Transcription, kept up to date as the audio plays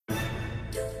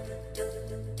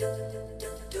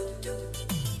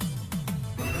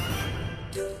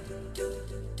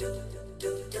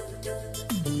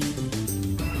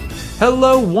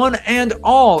Hello, one and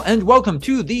all, and welcome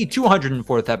to the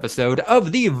 204th episode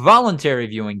of the Voluntary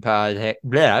Viewing Pod.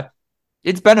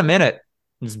 It's been a minute.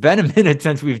 It's been a minute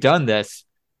since we've done this,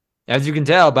 as you can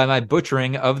tell by my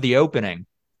butchering of the opening.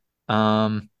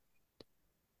 A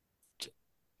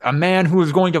man who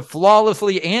is going to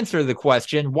flawlessly answer the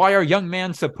question, why are young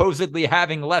men supposedly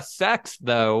having less sex,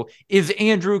 though, is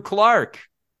Andrew Clark.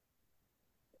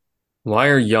 Why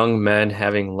are young men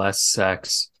having less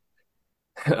sex?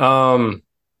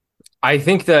 I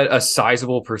think that a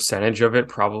sizable percentage of it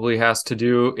probably has to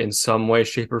do in some way,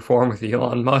 shape, or form with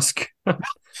Elon Musk.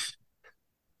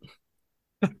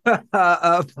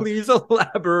 Please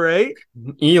elaborate.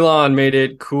 Elon made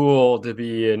it cool to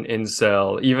be an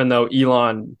incel, even though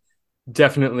Elon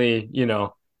definitely,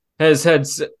 has had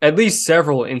at least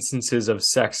several instances of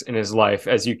sex in his life,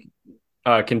 as you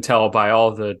can tell by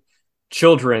all the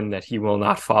children that he will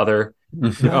not father.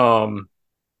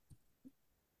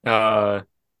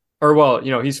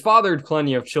 He's fathered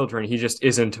plenty of children. He just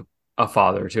isn't a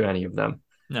father to any of them.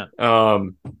 No.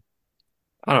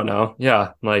 I don't know.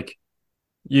 Yeah, like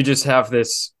you just have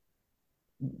this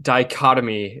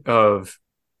dichotomy of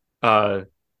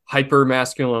hyper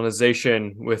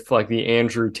masculinization with like the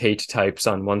Andrew Tate types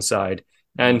on one side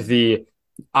and the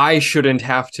I shouldn't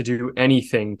have to do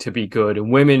anything to be good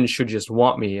and women should just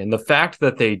want me. And the fact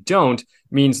that they don't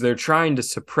means they're trying to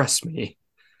suppress me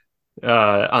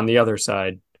on the other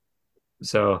side.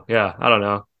 So, yeah, I don't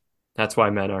know. That's why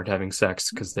men aren't having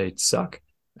sex, because they suck.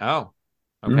 Oh,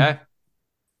 okay.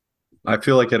 I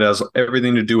feel like it has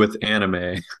everything to do with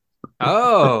anime.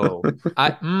 Oh,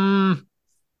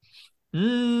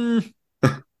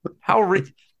 how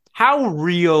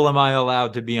real am I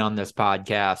allowed to be on this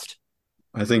podcast?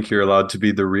 I think you're allowed to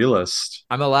be the realist.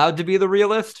 I'm allowed to be the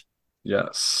realist?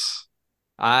 Yes.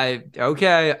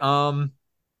 Okay.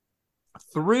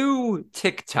 Through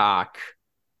TikTok,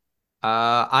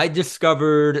 I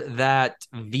discovered that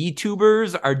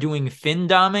VTubers are doing fin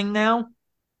doming now.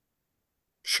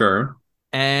 Sure.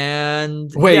 And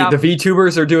wait, the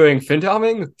VTubers are doing fin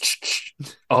doming?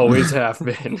 Always have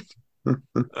been.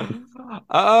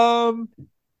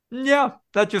 Yeah,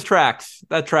 that just tracks.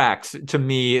 That tracks to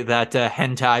me that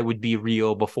hentai would be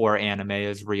real before anime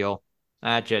is real.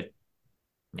 That's it.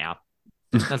 Yeah.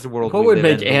 That's the world. What would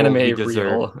make anime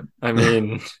real? I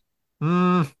mean,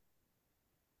 So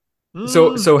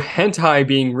hentai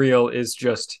being real is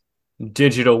just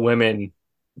digital women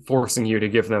forcing you to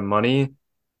give them money.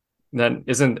 Then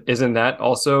isn't that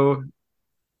also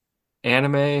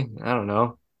anime? I don't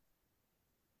know.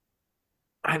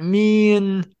 I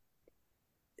mean,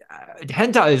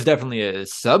 hentai is definitely a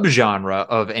subgenre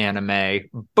of anime,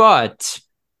 but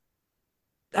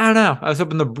I don't know. I was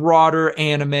hoping the broader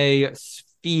anime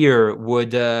sphere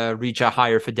would reach a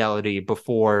higher fidelity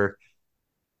before,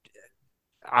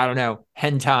 I don't know,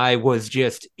 hentai was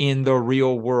just in the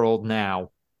real world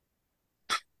now.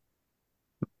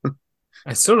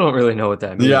 I still don't really know what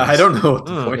that means. Yeah, I don't know what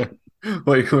the point,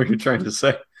 what you're trying to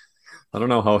say. I don't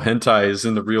know how hentai is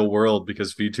in the real world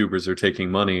because VTubers are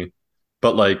taking money.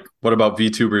 But like, what about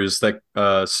VTubers that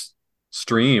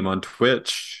stream on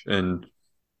Twitch and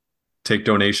take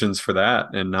donations for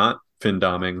that and not fin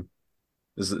doming?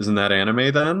 Isn't that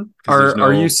anime then?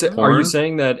 Are you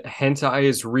saying that hentai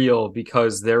is real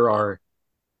because there are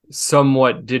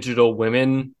somewhat digital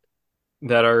women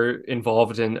that are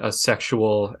involved in a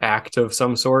sexual act of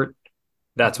some sort?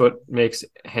 That's what makes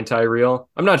hentai real.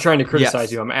 I'm not trying to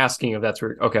criticize you. I'm asking if that's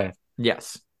okay.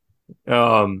 Yes.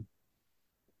 But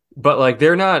like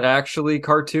they're not actually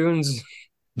cartoons.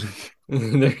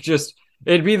 They're just,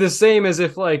 it'd be the same as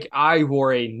if like I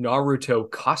wore a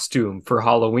Naruto costume for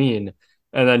Halloween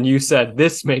and then you said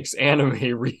this makes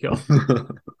anime real.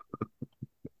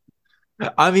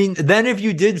 I mean, then if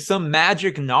you did some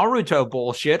magic Naruto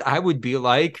bullshit, I would be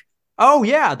like, oh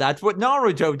yeah, that's what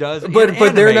Naruto does. But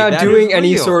they're not doing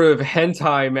any sort of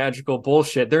hentai magical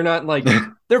bullshit. They're not like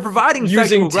they're providing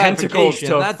using tentacles to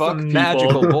that's fuck some people.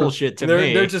 Magical bullshit to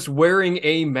me. They're just wearing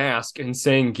a mask and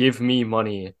saying, "Give me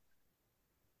money."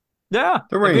 Yeah,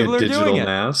 they're wearing a digital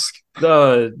mask.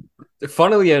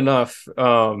 Funnily enough,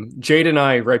 Jade and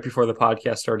I, right before the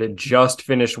podcast started, just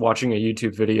finished watching a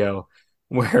YouTube video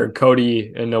where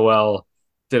Cody and Noel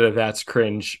did a That's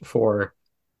Cringe for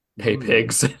Hey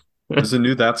Pigs. There's a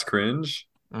new That's Cringe?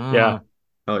 Yeah.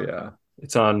 Oh, yeah.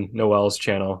 It's on Noel's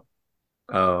channel.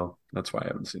 Oh, that's why I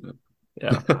haven't seen it.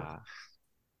 Yeah.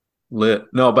 Lit.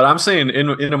 No, but I'm saying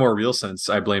in a more real sense,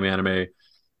 I blame anime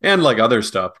and like other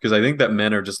stuff because I think that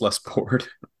men are just less bored.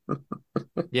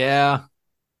 Yeah.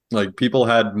 Like people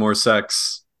had more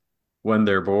sex when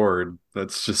they're bored.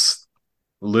 That's just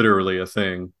literally a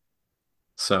thing.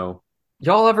 So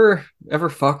y'all ever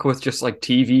fuck with just like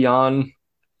TV on?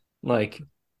 Like,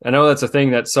 I know that's a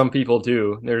thing that some people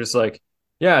do. They're just like,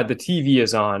 yeah, the TV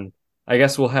is on. I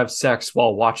guess we'll have sex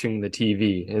while watching the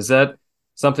TV. Is that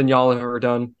something y'all have ever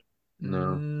done?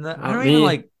 No. I don't even Me?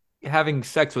 like having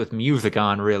sex with music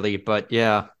on, really, but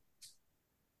yeah.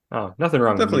 Oh, nothing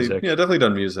wrong with Definitely, music. yeah, definitely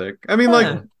done music. I mean, like,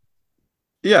 Eh,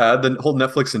 yeah, the whole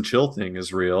Netflix and chill thing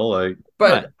is real. Like,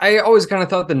 But right. I always kind of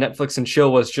thought the Netflix and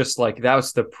chill was just like that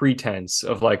was the pretense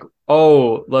of like,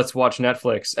 oh, let's watch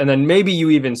Netflix. And then maybe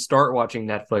you even start watching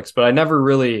Netflix, but I never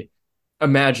really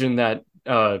imagined that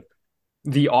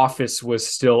The Office was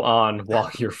still on while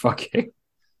you're fucking.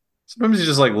 sometimes you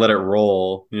just like let it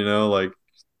roll, like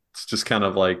it's just kind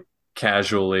of like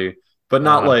casually, but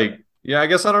not Uh, like, yeah, I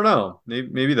guess I don't know.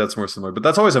 Maybe that's more similar, but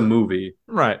that's always a movie.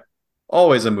 Right.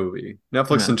 Always a movie.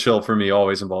 Netflix Yeah. and chill for me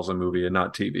always involves a movie and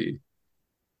not TV.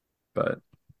 But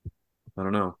I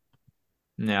don't know.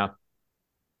 Yeah.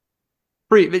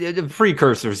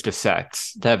 Precursors to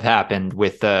sex have happened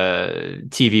with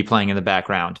TV playing in the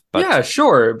background, but yeah,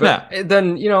 sure, but yeah.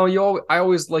 then I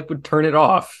always like would turn it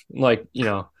off. Like, the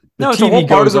No, it's a TV whole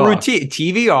part of goes the off. routine.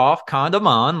 TV off, condom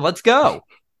on, let's go.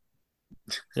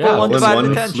 Full Yeah, All in this undivided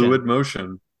one attention. fluid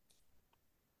motion.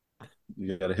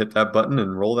 You got to hit that button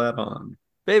and roll that on.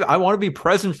 Babe, I want to be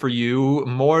present for you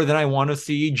more than I want to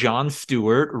see Jon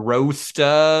Stewart roast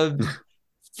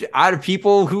out of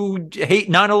people who hate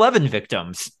 9/11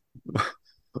 victims.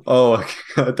 Oh,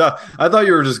 I thought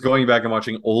you were just going back and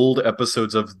watching old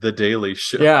episodes of The Daily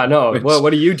Show, yeah, no. which What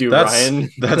do you do, that's Ryan?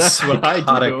 that's That's what I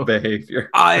psychotic do. behavior.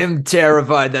 I am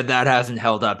terrified that that hasn't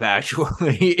held up,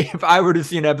 actually. If I were to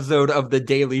see an episode of The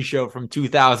Daily Show from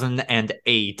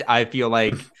 2008, I feel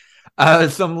like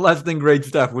some less than great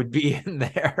stuff would be in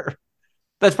there.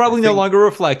 That's I probably no think longer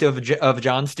reflective of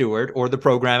Jon Stewart or the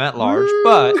program at large,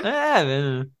 but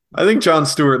I think Jon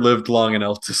Stewart lived long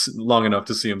enough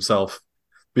to see himself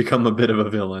become a bit of a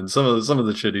villain. Some of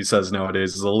the shit he says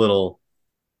nowadays is a little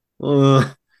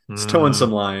it's towing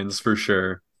some lines for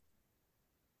sure.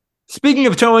 Speaking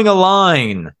of towing a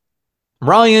line,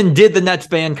 Ryan, did the Nets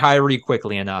ban Kyrie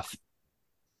quickly enough?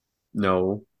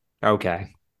 No,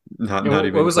 Okay. not It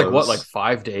even was like close.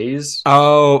 5 days?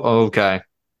 Oh, okay.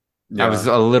 I was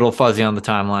Yeah. a little fuzzy on the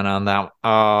timeline on that.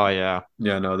 Oh, yeah.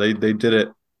 Yeah, no, they did it.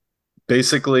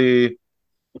 Basically,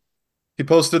 he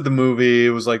posted the movie. It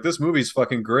was like, this movie's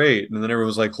fucking great. And then everyone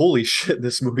was like, holy shit,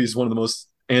 this movie is one of the most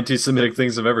anti-Semitic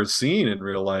things I've ever seen in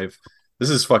real life. This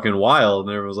is fucking wild.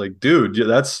 And everyone was like, dude, yeah,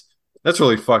 that's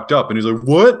really fucked up. And he's like,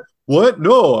 what? What?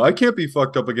 No, I can't be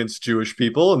fucked up against Jewish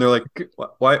people. And they're like,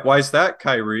 why is that,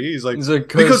 Kyrie? He's like, He's like,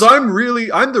 because because I'm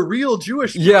the real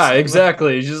Jewish yeah, person. Like,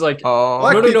 exactly. He's just like, Oh, no,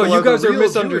 black no, no, people you are the guys are real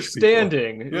Jewish people.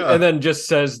 misunderstanding. Yeah. And then just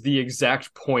says the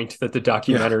exact point that the Yeah.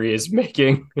 documentary is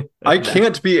making. I And then,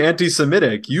 can't be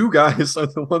anti-Semitic. You guys are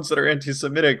the ones that are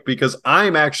anti-Semitic because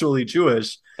I'm actually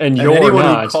Jewish, and and you're anyone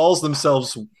who not. calls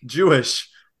themselves Jewish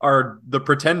are the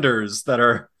pretenders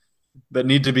that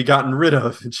need to be gotten rid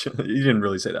of. You didn't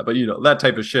really say that, but that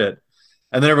type of shit.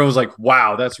 And then everyone was like,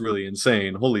 "Wow, that's really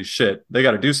insane. Holy shit, they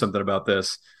got to do something about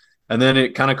this." And then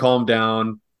it kind of calmed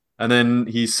down, and then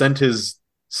he sent his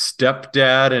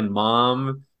stepdad and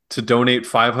mom to donate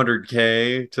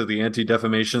 500K to the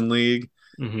Anti-Defamation League.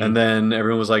 And Mhm. then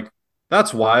everyone was like,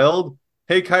 "That's wild.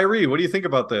 Hey, Kyrie, what do you think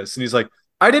about this?" And he's like,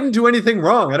 "I didn't do anything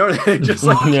wrong. I don't." He just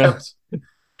like Yeah.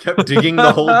 kept digging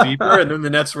the hole deeper. And then the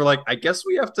Nets were like, "I guess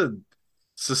we have to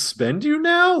suspend you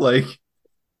now." Like, it's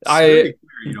I very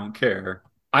clear you don't care.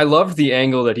 I loved the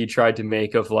angle that he tried to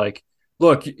make of like,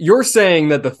 look, you're saying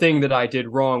that the thing that I did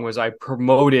wrong was I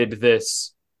promoted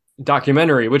this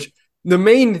documentary, which the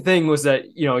main thing was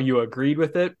that, you agreed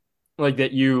with it, like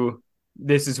that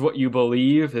this is what you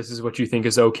believe, this is what you think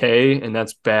is okay, and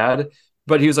that's bad.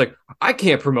 But he was like, I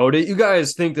can't promote it. You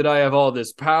guys think that I have all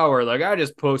this power. Like I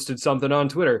just posted something on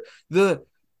Twitter.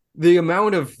 The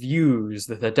amount of views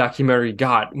that documentary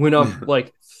got went up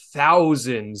like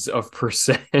thousands of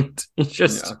percent. It's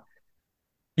just Yeah.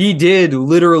 he did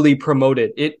literally promote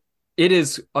it. It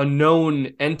is a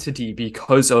known entity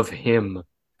because of him.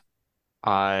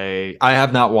 I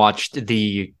have not watched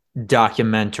the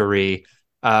documentary.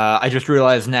 I just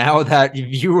realized now that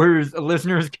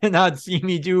listeners cannot see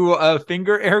me do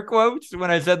finger air quotes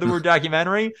when I said the word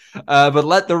documentary, but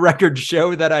let the record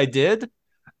show that I did.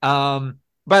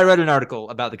 But I read an article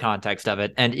about the context of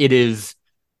it, and it is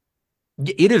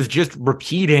just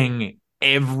repeating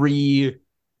every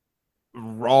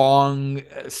wrong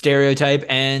stereotype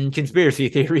and conspiracy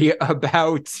theory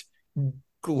about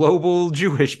global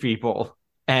Jewish people.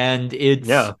 And it's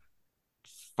Yeah.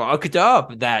 fucked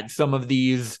up that some of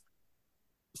these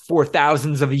for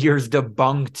thousands of years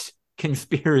debunked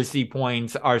conspiracy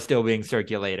points are still being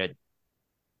circulated.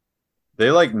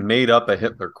 They like made up a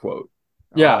Hitler quote.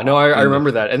 Yeah, no, I in the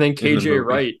remember that. And then in the KJ movie.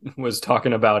 Wright was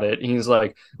talking about it. He's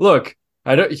like, "Look,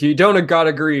 you don't gotta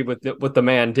agree with what the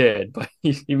man did, but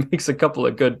he makes a couple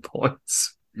of good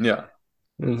points." Yeah.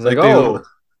 And it's Like like, oh,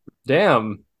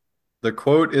 damn. the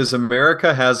quote is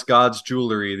America has God's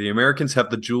jewelry. The Americans have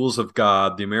the jewels of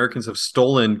God. The Americans have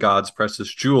stolen God's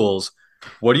precious jewels.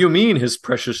 What do you mean, his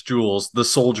precious jewels? The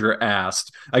soldier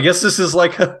asked. I guess this is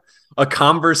like a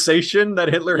conversation that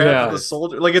Hitler had Yeah. with the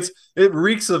soldier. Like it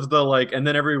reeks of the like, and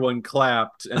then everyone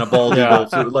clapped and a bald Yeah. eagle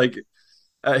flew. Like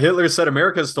Hitler said,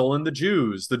 America has stolen the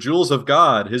Jews, the jewels of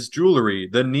God, his jewelry,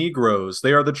 the Negroes.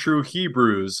 They are the true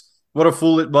Hebrews. What a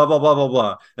fool! Blah blah blah blah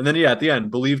blah. And then at the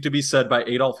end, believed to be said by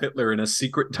Adolf Hitler in a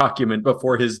secret document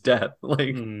before his death.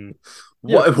 Like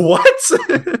Yeah. what?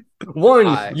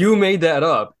 One, you made that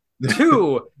up.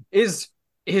 Two, is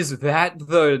that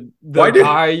the Why did-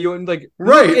 guy you like?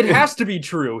 Right. Look, it has to be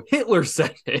true. Hitler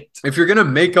said it. If you're gonna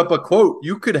make up a quote,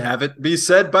 you could have it be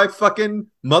said by fucking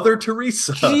Mother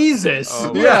Teresa. Jesus.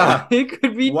 Oh, yeah, it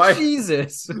could be Why-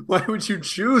 Jesus. Why would you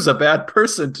choose a bad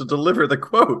person to deliver the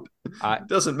quote? It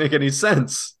doesn't make any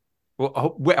sense.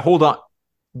 Well, wait, hold on.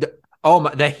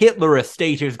 The Hitler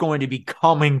estate is going to be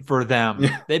coming for them.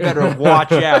 Yeah. They better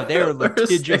watch out. They're Hitler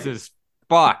litigious estate. as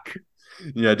fuck.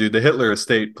 Yeah, dude, the Hitler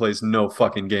estate plays no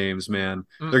fucking games, man.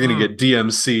 They're gonna get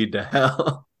DMC'd to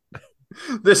hell.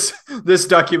 This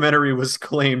documentary was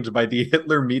claimed by the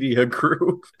Hitler Media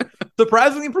Group.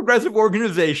 Surprisingly progressive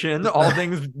organization. All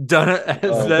things done as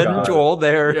Oh, then God. told.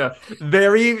 They're Yeah.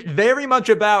 very, very much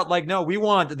about like, no, we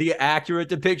want the accurate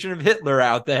depiction of Hitler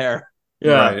out there.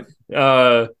 Yeah.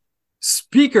 Right.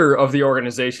 Speaker of the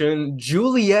organization,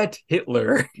 Juliet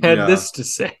Hitler, had Yeah. this to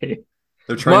say.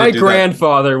 They're trying My to do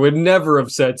grandfather would never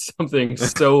have said something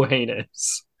so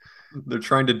heinous. They're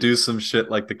trying to do some shit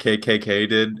like the KKK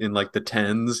did in like the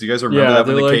tens. You guys remember Yeah, that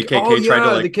when the they're like, KKK tried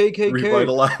to like the KKK,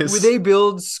 revitalize? where they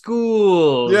build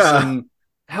schools Yeah. and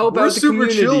help We're out the super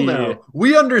community. chill now.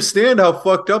 We understand how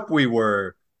fucked up we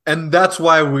were, and that's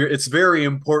why it's very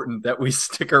important that we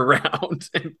stick around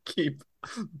and keep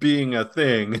being a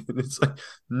thing. And it's like,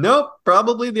 nope,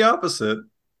 probably the opposite.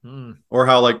 Or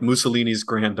how like Mussolini's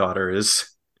granddaughter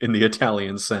is in the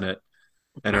Italian Senate,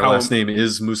 and her last name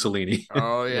is Mussolini.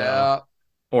 Oh Yeah.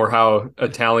 Or how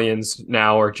Italians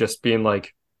now are just being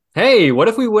like, hey, what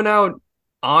if we went out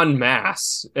en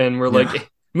masse and we're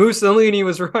like, Mussolini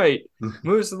was right.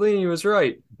 Mussolini was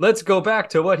right. Let's go back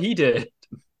to what he did.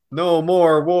 No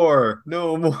more war.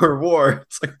 No more war.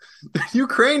 It's like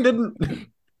Ukraine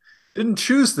didn't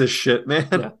choose this shit, man.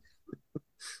 Yeah.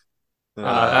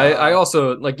 I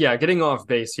also like, getting off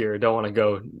base here. Don't want to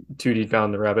go too deep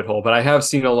down the rabbit hole, but I have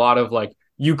seen a lot of like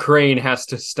Ukraine has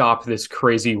to stop this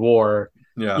crazy war.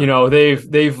 Yeah. You know,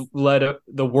 they've led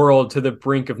the world to the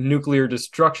brink of nuclear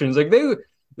destruction. It's like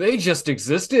they just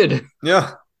existed.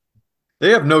 Yeah. They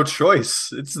have no choice.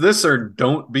 It's this or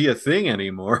don't be a thing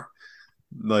anymore.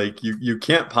 Like you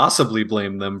can't possibly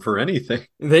blame them for anything.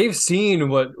 They've seen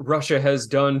what Russia has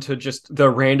done to just the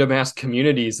random ass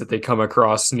communities that they come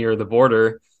across near the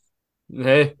border.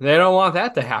 They don't want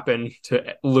that to happen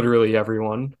to literally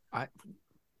everyone.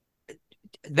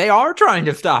 They are trying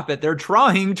to stop it. They're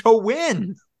trying to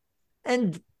win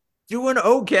and doing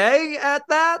okay at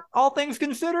that, all things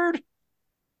considered.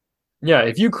 Yeah,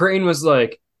 if Ukraine was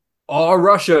like, oh,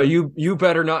 Russia, you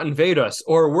better not invade us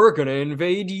or we're going to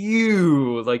invade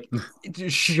you. Like,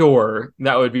 sure,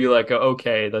 that would be like,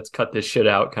 okay, let's cut this shit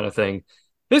out kind of thing.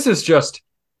 This is just,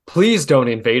 please don't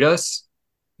invade us.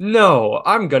 No,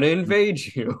 I'm going to invade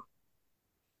you.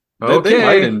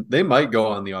 Okay. They might go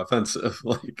on the offensive.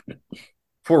 Like,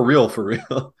 for real.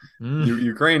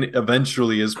 Ukraine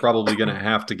eventually is probably going to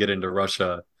have to get into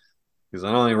Russia because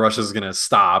I don't think Russia's going to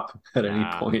stop at any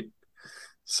point.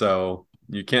 So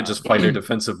you can't just fight a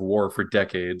defensive war for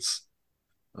decades.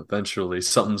 Eventually,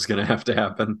 something's going to have to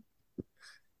happen.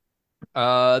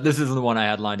 This isn't the one I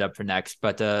had lined up for next,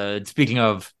 but speaking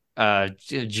of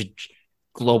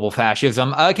global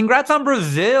fascism, congrats on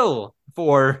Brazil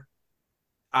for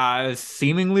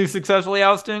seemingly successfully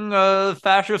ousting a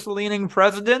fascist-leaning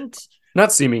president.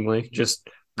 Not seemingly, just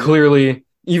clearly.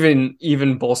 Even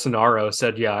Bolsonaro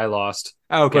said, "Yeah, I lost."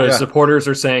 Okay, but supporters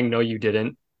are saying, "No, you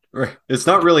didn't." Right. It's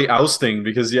not really ousting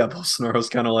because Bolsonaro's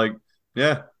kind of like,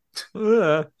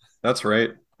 that's right.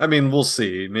 I mean, we'll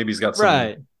see. Maybe he's got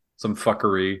some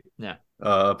fuckery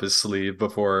up his sleeve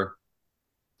before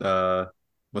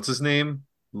what's his name?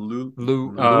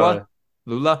 Lula?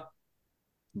 Lula?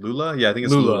 Yeah, I think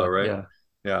it's Lula, right?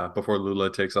 Yeah, before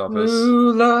Lula takes office.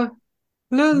 Lula.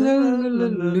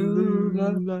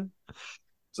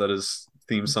 Is that his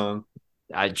theme song?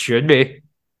 It should be.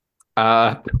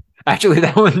 Actually,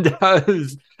 that one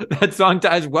does. That song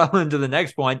ties well into the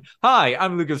next point. Hi,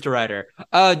 I'm Lucas DeRider.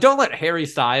 Don't let Harry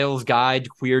Styles guide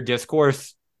queer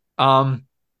discourse.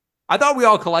 I thought we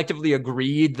all collectively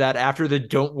agreed that after the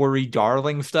 "Don't Worry,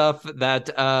 Darling" stuff, that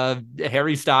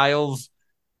Harry Styles,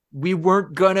 we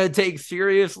weren't gonna take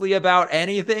seriously about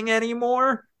anything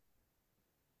anymore.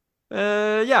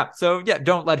 So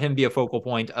don't let him be a focal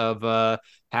point of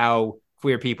how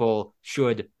queer people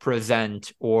should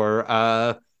present,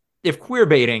 or if queer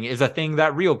baiting is a thing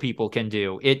that real people can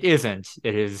do. It isn't.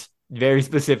 It is very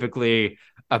specifically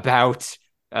about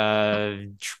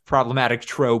problematic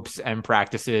tropes and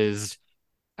practices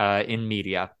in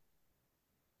media.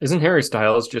 Isn't Harry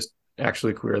Styles just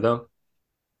actually queer though?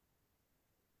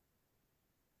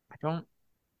 I don't.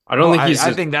 I don't Oh, think he's.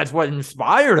 I think that's what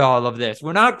inspired all of this.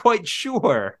 We're not quite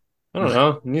sure. I don't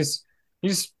know.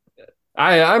 He's.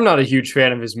 I'm not a huge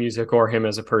fan of his music or him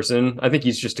as a person. I think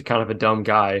he's just a kind of a dumb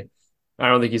guy. I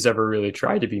don't think he's ever really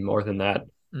tried to be more than that.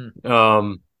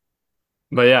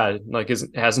 But yeah, like,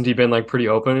 hasn't he been like pretty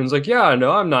open? And he's like, yeah,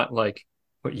 no, I'm not like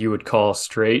what you would call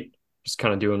straight. Just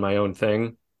kind of doing my own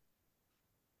thing.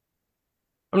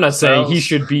 I'm not saying he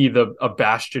should be a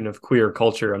bastion of queer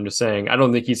culture. I'm just saying I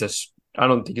don't think he's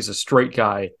a straight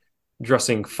guy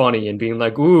dressing funny and being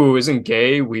like, ooh, isn't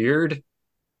gay weird?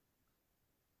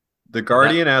 The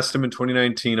Guardian asked him in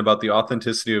 2019 about the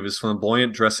authenticity of his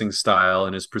flamboyant dressing style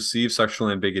and his perceived sexual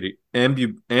ambiguity, and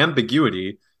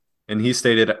he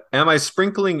stated, "Am I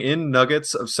sprinkling in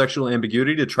nuggets of sexual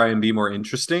ambiguity to try and be more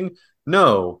interesting?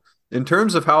 No. In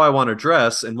terms of how I want to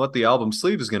dress and what the album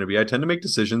sleeve is going to be, I tend to make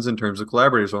decisions in terms of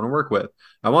collaborators I want to work with.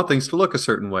 I want things to look a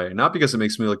certain way, not because it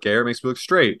makes me look gay or makes me look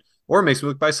straight or makes me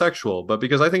look bisexual, but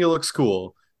because I think it looks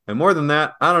cool. And more than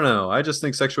that, I don't know. I just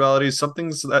think sexuality is something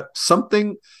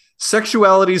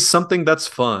that's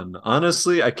fun.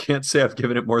 Honestly, I can't say I've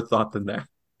given it more thought than that."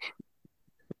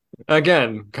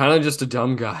 Again, kind of just a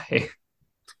dumb guy.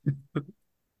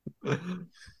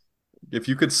 If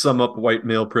you could sum up white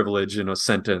male privilege in a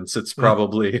sentence, it's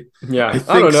probably, yeah. I think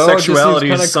don't know. sexuality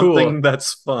is something cool.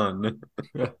 that's fun.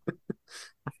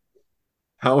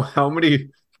 How many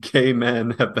gay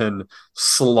men have been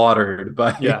slaughtered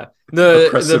by the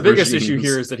biggest regimes? issue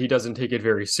here is that he doesn't take it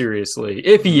very seriously.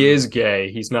 If he is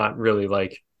gay, he's not really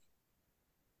like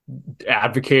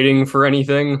advocating for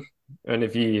anything, and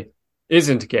if he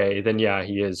isn't gay, then yeah,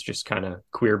 he is just kind of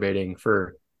queer baiting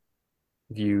for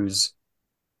views.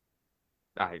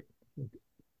 I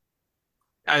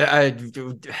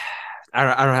don't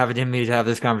have it in me to have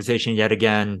this conversation yet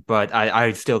again, but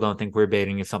I still don't think queer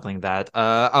baiting is something that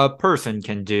a person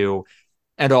can do.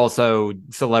 And also,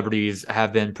 celebrities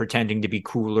have been pretending to be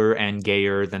cooler and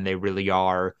gayer than they really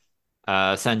are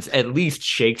since at least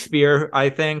Shakespeare, I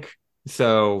think.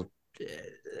 So,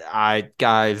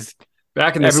 guys,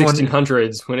 back in the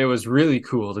 1600s, when it was really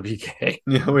cool to be gay.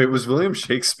 Yeah, wait, was William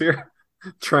Shakespeare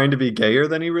trying to be gayer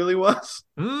than he really was?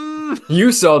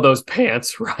 You saw those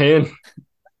pants, Ryan.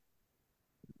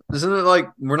 Isn't it like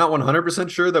we're not 100%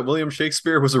 sure that William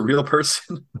Shakespeare was a real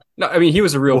person? No, I mean, he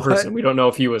was a real person. We don't know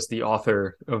if he was the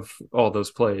author of all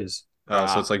those plays.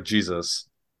 So it's like Jesus.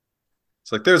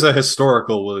 It's like there's a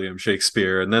historical William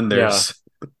Shakespeare, and then there's...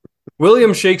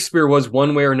 William Shakespeare was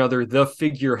one way or another the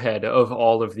figurehead of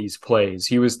all of these plays.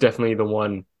 He was definitely the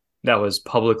one that was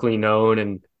publicly known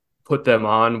and put them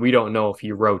on. We don't know if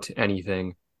he wrote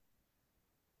anything.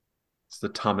 It's the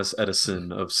Thomas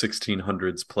Edison of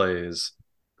 1600s plays.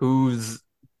 Who's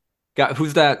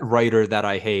that writer that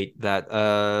I hate that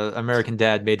American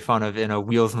Dad made fun of in a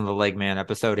Wheels on the Leg Man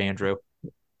episode, Andrew?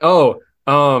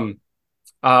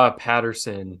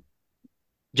 Patterson.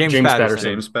 James Patterson.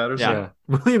 James Patterson. Yeah.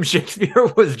 William Shakespeare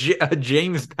was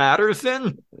James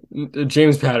Patterson.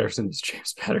 James Patterson is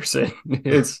James Patterson.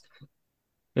 It's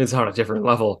on a different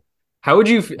level. How would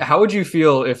you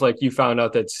feel if like you found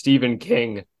out that Stephen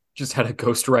King just had a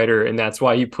ghostwriter and that's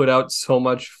why he put out so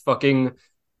much fucking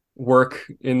work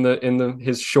in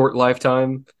his short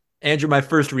lifetime? Andrew, my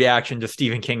first reaction to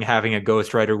Stephen King having a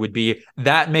ghostwriter would be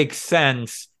that makes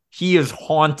sense. He is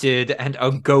haunted, and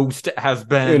a ghost has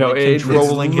been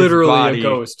controlling his body. Literally a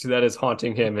ghost that is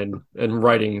haunting him and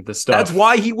writing the stuff. That's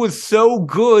why he was so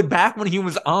good back when he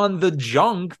was on the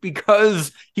junk,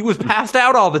 because he was passed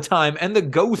out all the time, and the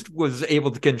ghost was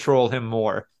able to control him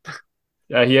more.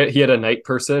 Yeah, he had a night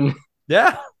person.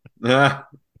 Yeah.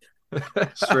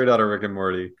 Straight out of Rick and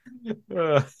Morty.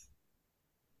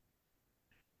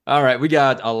 All right, we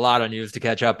got a lot of news to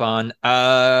catch up on.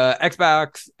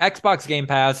 Xbox Game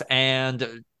Pass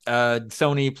and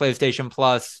Sony PlayStation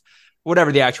Plus,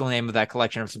 whatever the actual name of that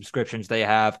collection of subscriptions they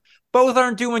have, both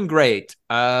aren't doing great.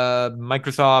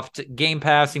 Microsoft Game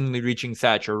Pass seemingly reaching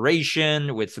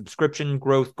saturation with subscription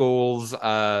growth goals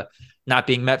not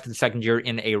being met for the second year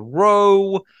in a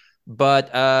row.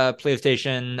 But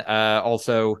PlayStation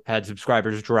also had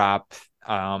subscribers drop.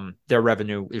 Their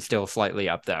revenue is still slightly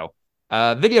up, though.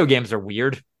 Video games are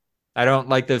weird. I don't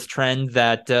like this trend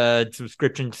that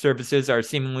subscription services are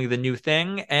seemingly the new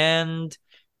thing, and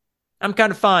I'm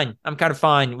kind of fine. I'm kind of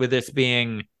fine with this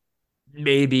being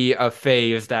maybe a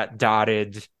phase that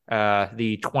dotted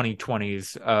the early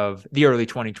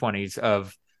 2020s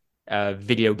of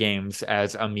video games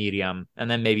as a medium,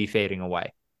 and then maybe fading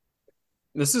away.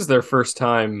 This is their first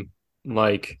time,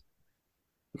 like,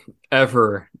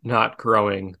 ever not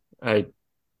growing. I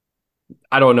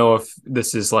don't know if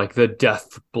this is like the death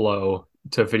blow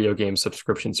to video game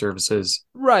subscription services.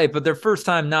 Right, but their first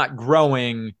time not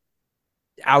growing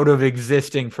out of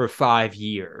existing for 5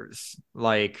 years.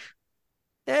 Like,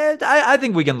 I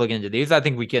think we can look into these. I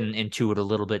think we can intuit a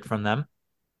little bit from them.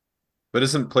 But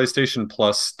isn't PlayStation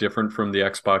Plus different from the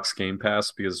Xbox Game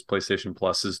Pass? Because PlayStation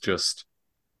Plus is just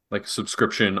like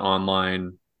subscription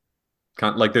online.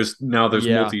 Like there's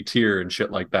multi-tier and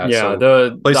shit like that. Yeah, so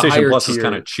the PlayStation Plus tier, is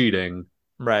kind of cheating.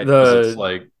 Right. It's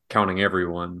like counting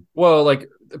everyone. Well, like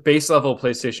base level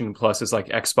PlayStation Plus is like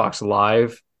Xbox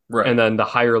Live. Right. And then the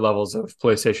higher levels of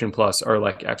PlayStation Plus are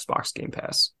like Xbox Game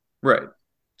Pass. Right.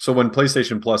 So when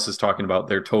PlayStation Plus is talking about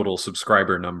their total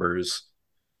subscriber numbers,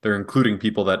 they're including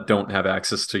people that don't have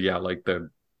access to, like the,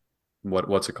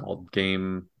 what's it called?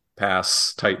 Game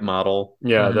Pass type model.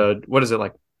 Yeah. What is it,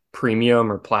 like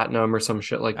premium or platinum or some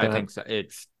shit like that? I think so.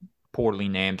 It's poorly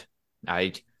named.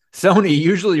 Sony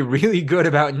usually really good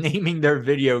about naming their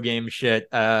video game shit.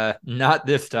 Not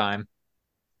this time.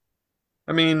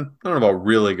 I mean, I don't know about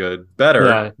really good.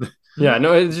 Better. Yeah.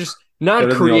 No, it's just not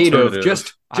creative.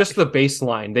 Just the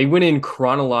baseline. They went in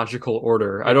chronological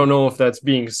order. I don't know if that's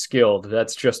being skilled.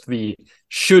 That's just the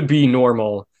should be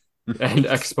normal. And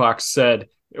Xbox said,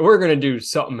 we're going to do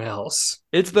something else.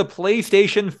 It's the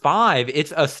PlayStation 5.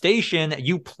 It's a station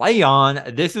you play on.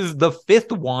 This is the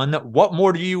 5th one. What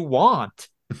more do you want?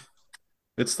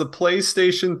 It's the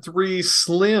PlayStation 3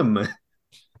 Slim.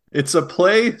 It's a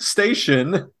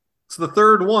PlayStation. It's the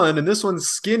 3rd one, and this one's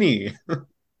skinny.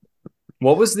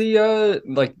 What was the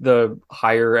the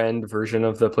higher end version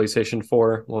of the PlayStation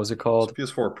 4? What was it called?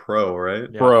 It's PS4 Pro, right?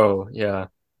 Yeah. Pro, yeah.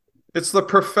 It's the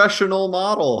professional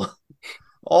model.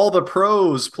 All the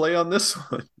pros play on this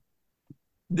one.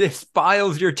 This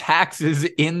files your taxes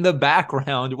in the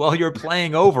background while you're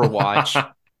playing Overwatch.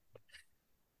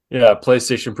 Yeah,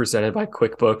 PlayStation presented by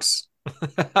QuickBooks.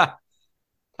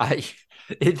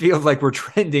 It feels like we're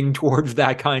trending towards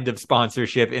that kind of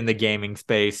sponsorship in the gaming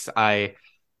space. I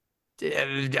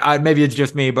maybe it's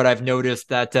just me, but I've noticed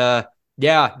that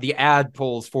the ad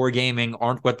pulls for gaming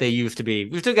aren't what they used to be.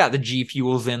 We still got the G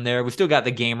Fuels in there. We still got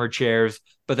the gamer chairs,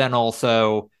 but then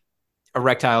also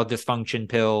erectile dysfunction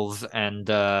pills and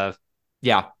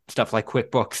stuff like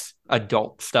QuickBooks,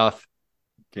 adult stuff.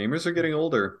 Gamers are getting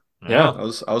older. Yeah.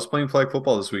 I was playing flag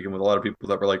football this weekend with a lot of people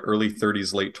that were like early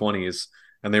 30s, late 20s,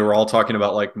 and they were all talking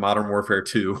about like Modern Warfare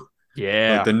 2.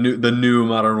 Yeah. Like the new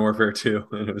Modern Warfare 2.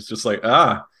 And it was just like,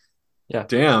 yeah,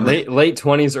 damn. Late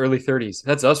 20s, early 30s.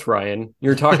 That's us, Ryan.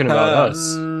 You're talking about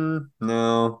us.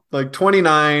 No, like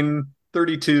 29,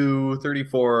 32,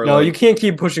 34. No, you can't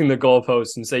keep pushing the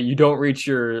goalposts and say you don't reach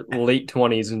your late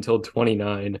 20s until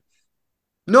 29.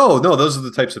 No, those are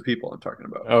the types of people I'm talking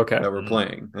about. Okay. That were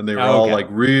playing. And they were all like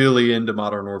really into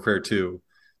Modern Warfare 2. It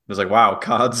was like, wow,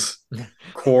 COD's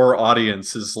core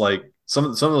audience is like some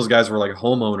of those guys were like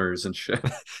homeowners and shit.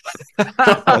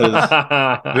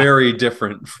 That is very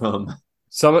different from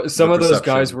some of those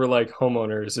guys were like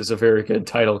homeowners is a very good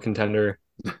title contender.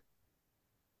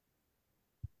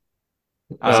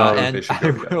 And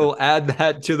I will add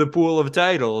that to the pool of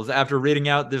titles after reading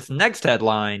out this next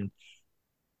headline.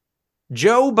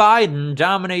 Joe Biden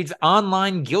dominates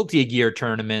online Guilty Gear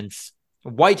tournaments.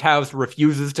 White House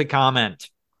refuses to comment.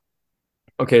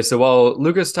 Okay, so while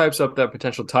Lucas types up that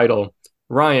potential title,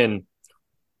 Ryan,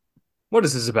 what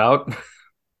is this about?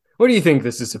 What do you think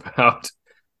this is about?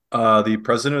 The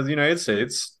President of the United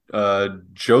States,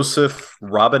 Joseph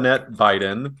Robinette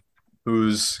Biden,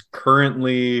 who's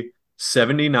currently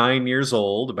 79 years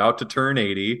old, about to turn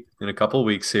 80 in a couple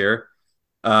weeks here,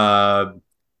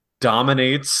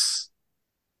 dominates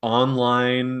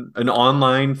an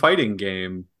online fighting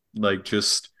game, like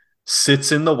just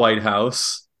sits in the White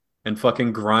House and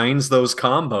fucking grinds those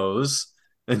combos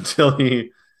until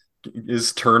he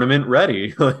is tournament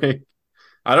ready. Like,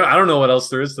 I don't know what else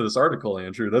there is to this article,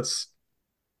 Andrew. That's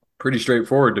pretty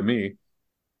straightforward to me.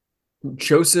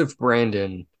 Joseph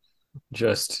Brandon.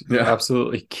 just Yeah.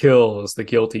 absolutely kills the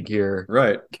Guilty Gear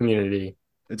Right. community.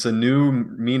 It's a new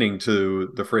meaning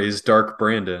to the phrase Dark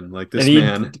Brandon. Like And this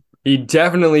man. he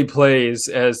definitely plays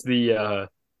as the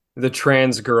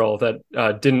trans girl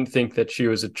that didn't think that she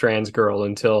was a trans girl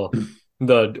until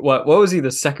what was he,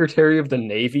 the Secretary of the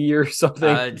Navy or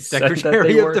something said that they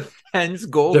Secretary of were Defense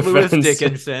Gold Lewis defense.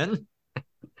 Dickinson.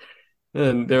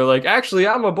 And they're like, actually,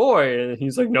 I'm a boy. And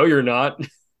he's like, no, you're not.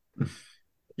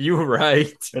 You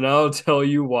right. And I'll tell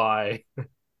you why.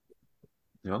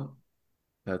 Yeah.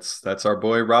 That's our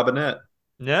boy Robinette.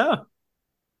 Yeah.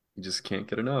 You just can't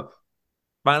get enough.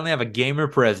 Finally have a gamer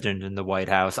president in the White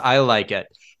House. I like it.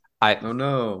 Oh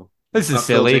no. This It's is not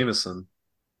Phil silly. Jameson.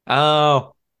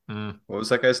 Oh. What was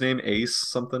that guy's name? Ace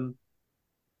something?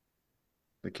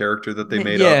 The character that they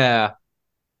made up? Yeah.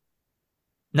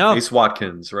 No. Ace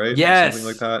Watkins, right? Yes. Something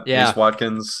like that. Yeah. Ace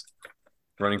Watkins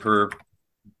running for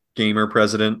gamer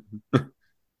president.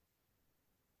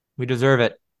 We deserve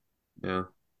it. Yeah.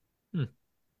 Hmm.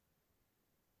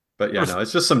 But yeah, no,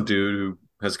 it's just some dude who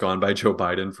has gone by Joe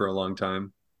Biden for a long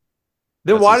time.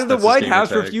 Then That's why his- did the that's his White gamer House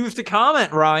tag. refuse to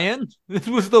comment, Ryan? This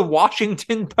was the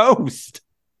Washington Post.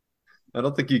 I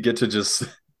don't think you get to just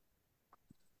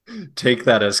take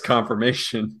that as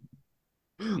confirmation.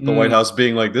 The White House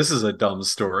being like, this is a dumb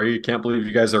story. Can't believe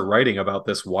you guys are writing about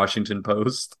this, Washington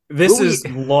Post. This is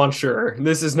Launcher.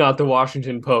 This is not the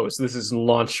Washington Post. This is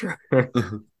Launcher.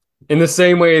 In the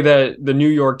same way that the New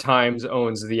York Times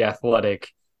owns The Athletic,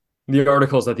 the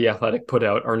articles that The Athletic put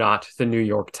out are not the New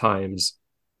York Times.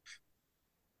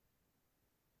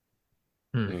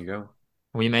 There you go.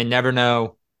 We may never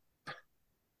know.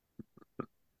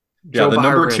 Yeah, Joe the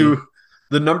Byron.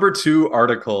 number two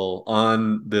article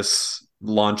on this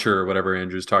launcher, or whatever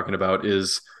Andrew's talking about,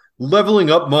 is leveling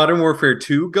up Modern Warfare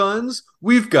 2 guns.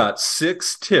 We've got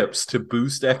 6 tips to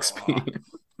boost XP.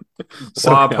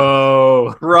 So, Wapo.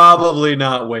 yeah, probably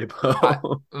not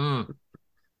Wapo.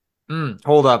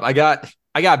 Hold up. I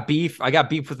got beef. I got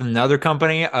beef with another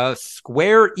company,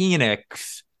 Square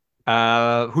Enix,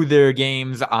 whose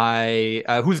games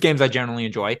I generally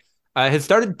enjoy, has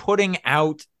started putting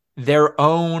out their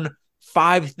own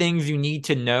 5 things you need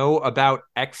to know about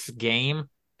X game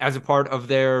as a part of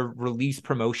their release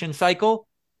promotion cycle.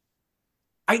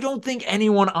 I don't think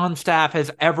anyone on staff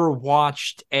has ever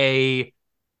watched a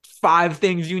 5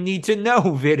 things you need to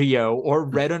know video or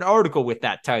read an article with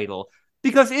that title,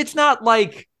 because it's not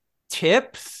like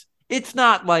tips. It's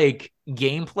not like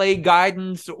gameplay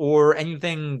guidance or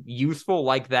anything useful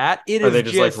like that. Are they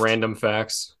just like random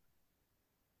facts?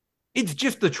 It's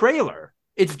just the trailer.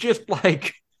 It's just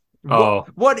like, Oh,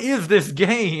 what is this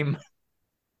game?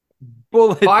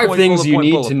 Bullet 5 point, things bullet you point,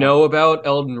 need bullet to point. know about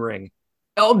Elden Ring.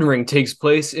 Elden Ring takes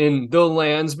place in the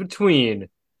lands between.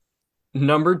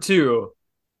 Number 2,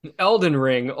 Elden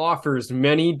Ring offers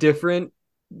many different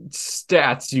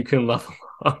stats you can level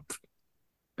up.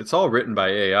 It's all written by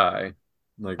AI.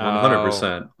 Like Oh.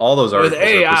 100%. All those With articles are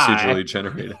AI. procedurally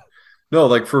generated. No,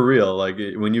 like for real. Like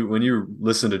when you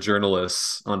listen to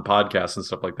journalists on podcasts and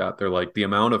stuff like that, they're like, the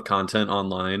amount of content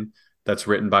online that's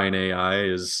written by an AI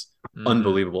is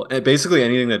unbelievable. And basically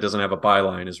anything that doesn't have a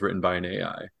byline is written by an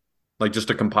AI. Like just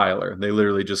a compiler. They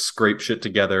literally just scrape shit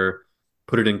together,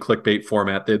 put it in clickbait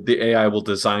format. The AI will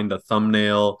design the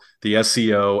thumbnail, the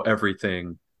SEO,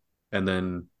 everything, and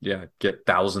then get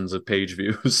thousands of page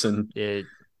views and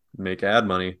make ad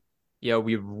money. Yeah,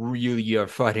 we really are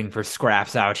fighting for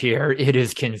scraps out here. It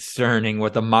is concerning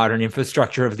what the modern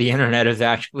infrastructure of the internet is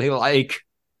actually like.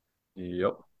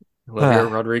 Yep. Olivia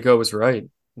Rodrigo was right.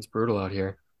 It's brutal out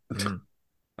here.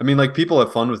 I mean, like, people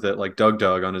have fun with it, like Doug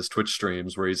on his Twitch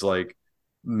streams where he's like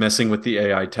messing with the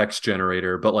AI text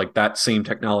generator, but like that same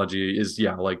technology is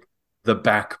like the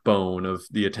backbone of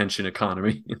the attention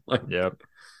economy. Like, yep.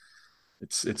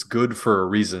 It's good for a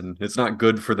reason. It's not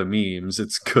good for the memes.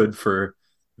 It's good for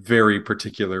very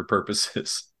particular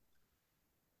purposes.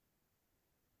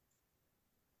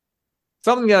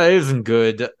 Something that isn't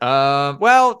good.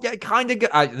 Well, yeah, kind of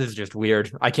good. This is just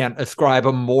weird. I can't ascribe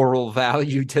a moral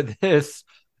value to this.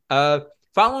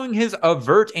 Following his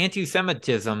overt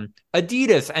anti-Semitism,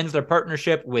 Adidas ends their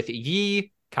partnership with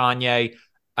Kanye.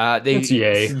 It's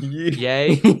Ye.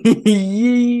 Ye.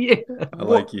 Ye. I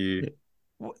like Ye.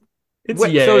 It's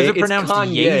Ye. So is it It's pronounced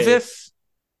Kanye. Yeezus?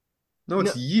 No,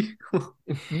 it's Ye.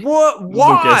 What?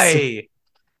 Why?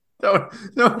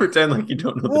 Don't pretend like you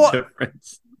don't know the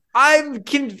difference. I'm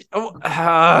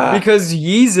because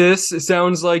Yeezus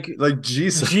sounds like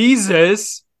Jesus.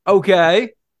 Jesus. Okay.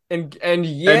 And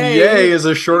Ye. And Ye is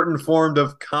a shortened form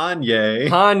of Kanye.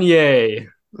 Kanye.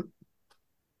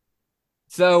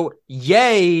 So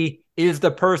Ye is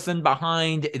the person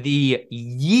behind the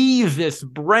Yeezus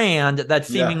brand that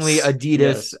seemingly Yes.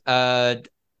 Adidas No.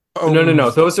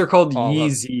 owns Those are called all of.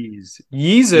 Yeezys.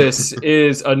 Yeezus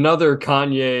is another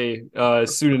Kanye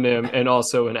pseudonym and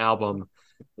also an album.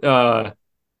 Yeezys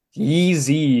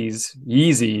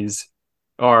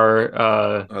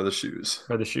Are the shoes.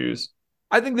 are the shoes.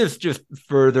 I think this just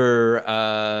further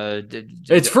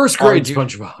It's first grade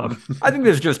SpongeBob. I think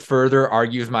this just further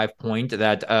argues my point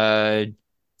that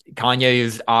Kanye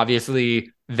is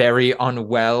obviously very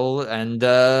unwell, and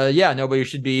nobody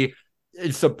should be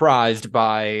surprised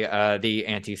by the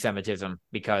anti-Semitism,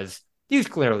 because he's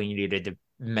clearly needed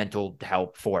mental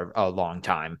help for a long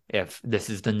time, if this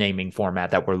is the naming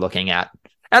format that we're looking at.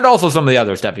 And also some of the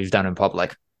other stuff he's done in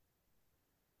public.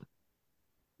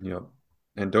 Yep.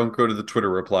 And don't go to the Twitter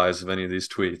replies of any of these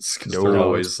tweets, because No, they're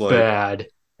always like bad.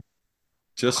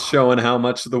 just showing how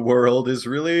much the world is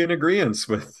really in agreement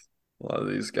with a lot of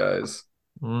these guys.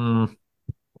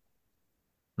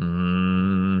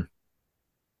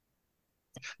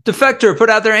 Defector put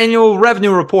out their annual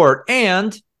revenue report,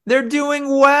 and they're doing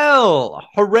well.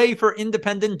 Hooray for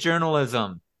independent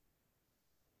journalism.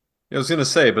 I was going to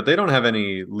say, but they don't have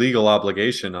any legal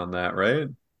obligation on that, right?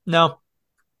 No.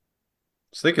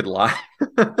 So they could lie.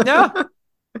 Yeah.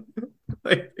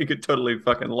 They could totally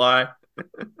fucking lie.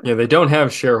 Yeah, they don't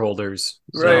have shareholders.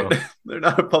 So. Right. They're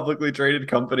not a publicly traded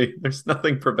company. There's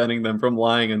nothing preventing them from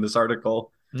lying in this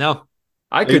article. No.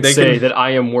 I could say that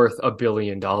I am worth $1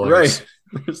 billion. Right.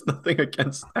 There's nothing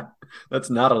against that. That's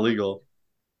not illegal.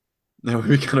 That would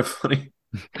be kind of funny.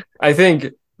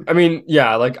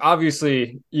 Like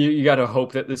obviously you got to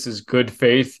hope that this is good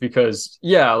faith, because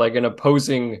like an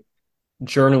opposing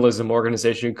journalism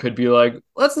organization could be like,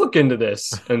 let's look into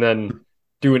this, and then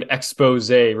do an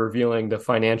expose revealing the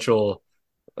financial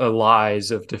lies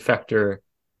of Defector.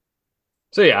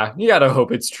 So yeah, you got to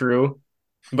hope it's true,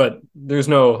 but there's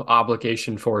no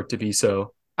obligation for it to be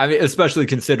so. I mean, especially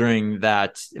considering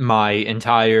that my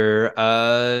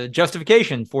entire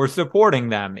justification for supporting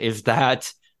them is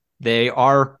that they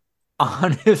are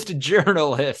honest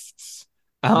journalists.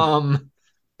 That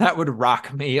would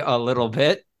rock me a little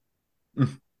bit.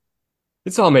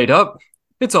 It's all made up.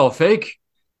 It's all fake.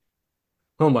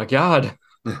 Oh my God.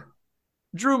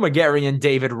 Drew Magary and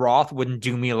David Roth wouldn't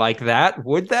do me like that,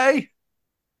 would they?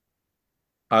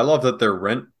 I love that their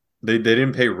rent, they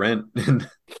didn't pay rent in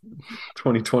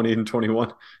 2020 and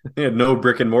 21. They had no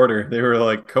brick and mortar. They were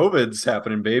like, COVID's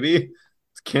happening, baby.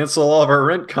 Let's cancel all of our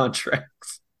rent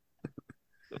contracts.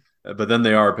 But then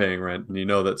they are paying rent, and you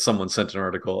know that someone sent an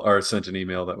article or sent an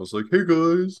email that was like, hey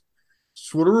guys,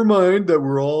 just want to remind that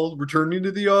we're all returning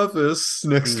to the office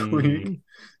next week.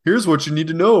 Here's what you need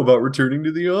to know about returning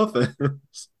to the office.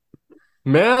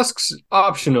 Masks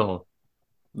optional.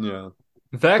 Yeah.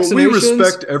 Vaccinations. But we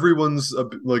respect everyone's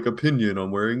opinion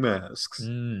on wearing masks.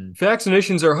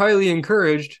 Vaccinations are highly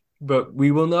encouraged, but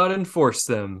we will not enforce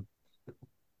them.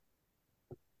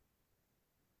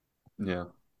 Yeah.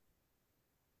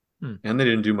 And they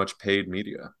didn't do much paid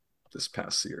media this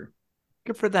past year.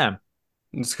 Good for them.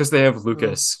 It's because they have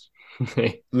Lucas.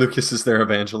 Lucas is their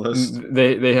evangelist.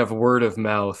 They have word of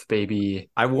mouth, baby.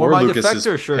 I wore my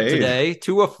Defector shirt today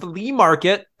to a flea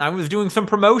market. I was doing some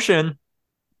promotion.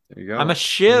 There you go. I'm a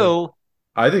shill.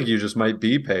 I think you just might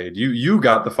be paid. You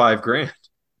got the $5,000.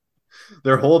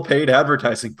 Their whole paid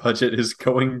advertising budget is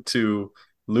going to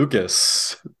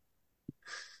Lucas.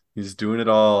 He's doing it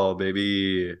all,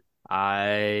 baby.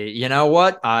 You know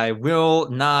what? I will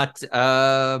not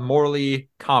morally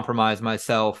compromise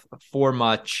myself for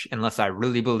much unless I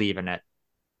really believe in it.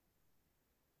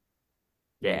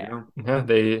 Yeah.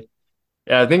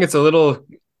 I think it's a little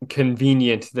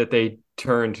convenient that they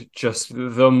turned just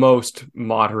the most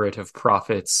moderate of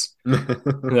profits.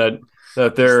 that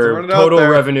their total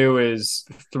revenue is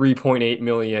 3.8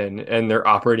 million and their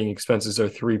operating expenses are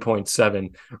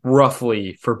 3.7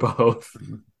 roughly for both.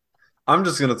 I'm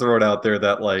just going to throw it out there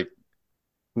that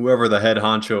whoever the head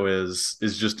honcho is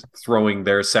just throwing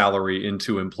their salary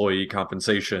into employee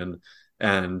compensation,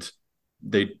 and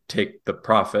they take the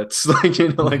profits.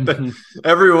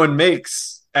 Everyone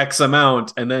makes X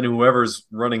amount, and then whoever's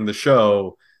running the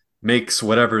show makes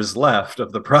whatever's left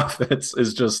of the profits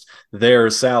is just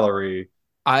their salary.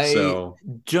 I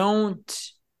don't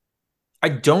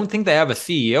think they have a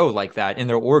CEO like that in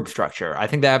their org structure. I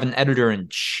think they have an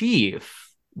editor-in-chief.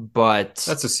 But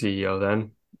that's a CEO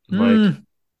then.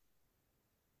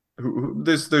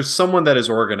 There's someone that is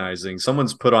organizing.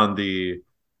 Someone's put on the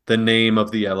name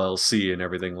of the LLC and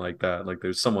everything like that.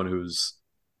 There's someone who's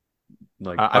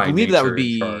I believe that would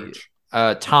be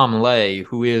Tom Lay,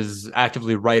 who is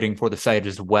actively writing for the site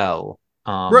as well.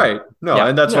 Right. No, Yeah.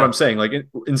 and that's what Yeah. I'm saying. Like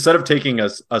instead of taking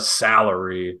a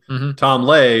salary, Mhm. Tom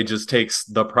Lay just takes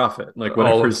the profit. Like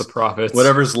All of the profits.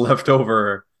 whatever's left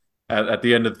over at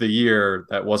the end of the year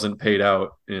that wasn't paid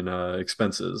out in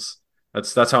expenses.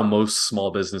 That's how most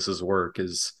small businesses work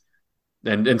is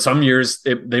and in some years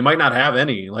they might not have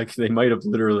any. Like they might have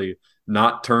literally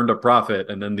not turned a profit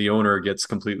and then the owner gets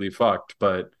completely fucked.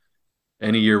 But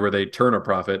any year where they turn a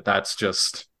profit, that's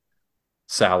just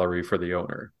salary for the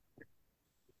owner.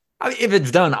 I mean, if it's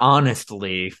done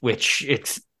honestly, which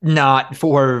it's not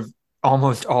for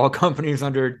almost all companies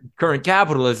under current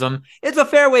capitalism, it's a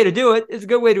fair way to do it. It's a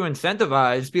good way to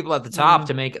incentivize people at the top Mm.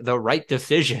 to make the right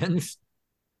decisions.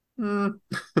 Mm.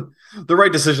 The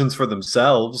right decisions for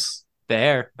themselves.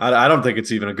 Fair. I don't think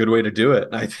it's even a good way to do it.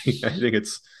 I think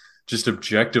it's just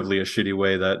objectively a shitty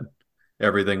way that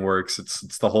everything works.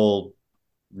 It's the whole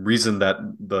reason that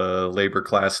the labor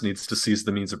class needs to seize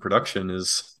the means of production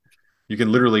is you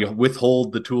can literally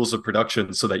withhold the tools of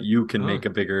production so that you can Huh. make a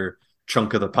bigger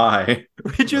chunk of the pie.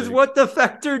 Which is Like what the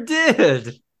Defector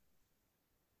did.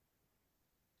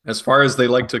 as far as they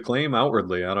like to claim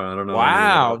outwardly, I don't know any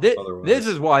Wow. This otherwise.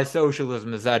 is why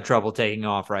socialism has had trouble taking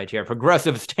off right here.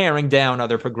 Progressives tearing down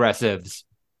other progressives.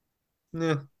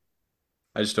 Yeah,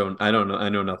 I don't know. I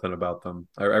know nothing about them.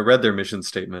 I read their mission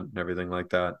statement and everything like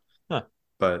that, Huh.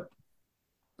 but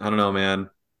I don't know, man.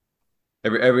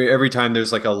 Every time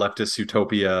there's like a leftist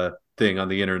utopia thing on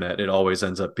the internet, it always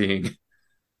ends up being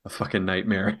a fucking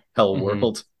nightmare hell Mhm.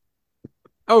 world.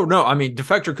 Oh no, I mean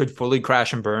Defector could fully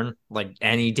crash and burn like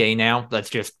any day now. That's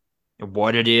just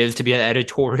what it is to be an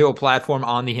editorial platform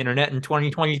on the internet in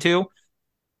 2022.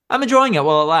 I'm enjoying it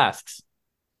while it lasts.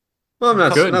 Well, I'm A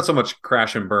couple, Good. not so much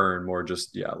crash and burn, more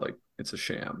just yeah, like it's a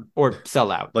sham. or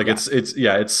sell out. Like Yeah. it's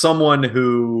yeah, it's someone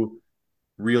who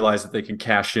realized that they can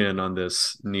cash in on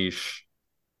this niche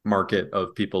market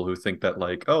of people who think that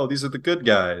like, oh, these are the good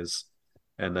guys.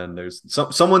 And then there's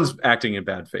someone's acting in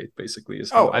bad faith, basically, is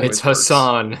how Oh, it I mean, It's always works.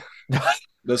 Hassan.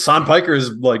 The Son Piker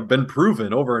has like been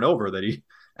proven over and over that he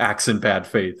acts in bad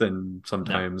faith and no.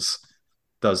 sometimes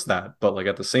does that. But like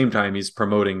at the same time, he's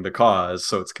promoting the cause,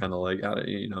 so it's kind of like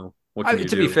what I can mean, you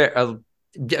do?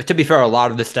 to be fair, a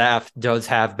lot of the staff does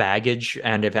have baggage,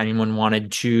 and if anyone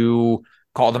wanted to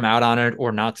call them out on it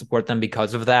or not support them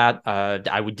because of that,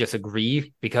 I would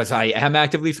disagree because I am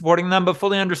actively supporting them, but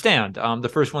fully understand. The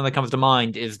first one that comes to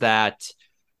mind is that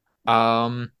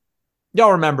um,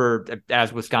 y'all remember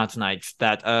as Wisconsinites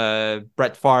that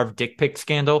Brett Favre dick pic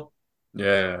scandal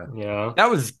Yeah, Yeah. that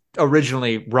was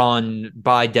originally run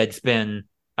by Deadspin.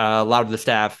 A lot of the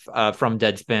staff from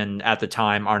Deadspin at the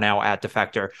time are now at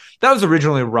Defector. That was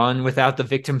originally run without the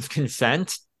victim's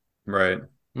consent, right.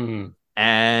 Mm.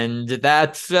 and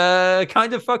that's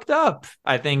kind of fucked up.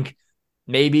 I think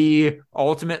maybe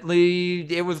ultimately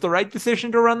it was the right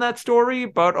decision to run that story,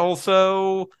 but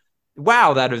also,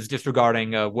 wow, that is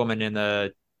disregarding a woman in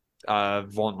a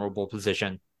vulnerable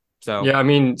position. So, Yeah, I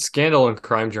mean, scandal and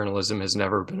crime journalism has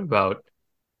never been about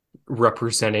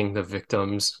representing the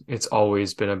victims. It's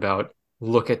always been about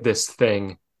look at this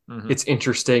thing. mhm. It's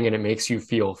interesting and it makes you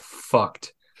feel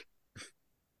fucked.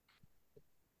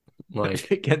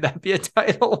 Like Can that be a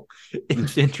title?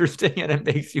 It's interesting and it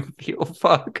makes you feel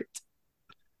fucked.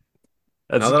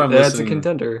 now that's that I'm that's a listening,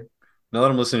 contender. now that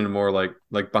I'm listening to more like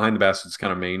Behind the Bastards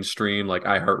kind of mainstream, like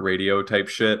iHeartRadio type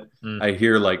shit, Mm. I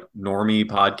hear like normie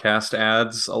podcast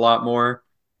ads a lot more.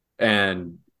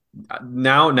 And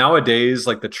nowadays,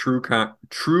 like the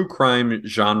true crime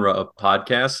genre of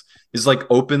podcasts is like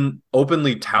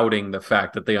openly touting the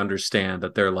fact that they understand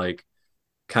that they're like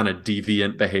kind of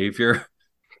deviant behavior.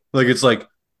 Like it's like,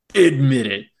 admit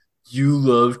it, you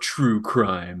love true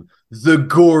crime, the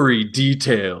gory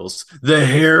details, the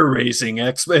hair raising and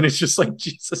it's just like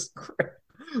Jesus Christ.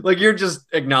 Like you're just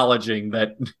acknowledging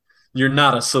that you're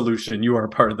not a solution, you are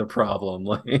part of the problem.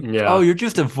 Like, Oh, Yeah. you're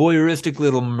just a voyeuristic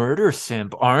little murder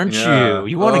simp, aren't you? yeah,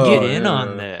 You want to get oh in on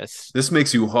yeah. this. This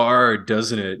makes you hard,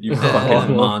 doesn't it? You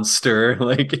fucking Oh, monster.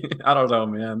 Like, I don't know,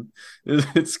 man.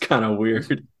 It's kind of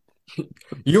weird.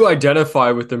 you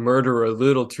identify with the murderer a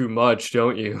little too much,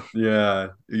 don't you? Yeah,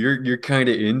 you're kind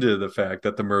of into the fact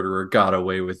that the murderer got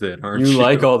away with it, You aren't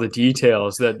like you? all the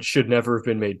details that should never have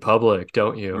been made public,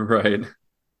 don't you? Right.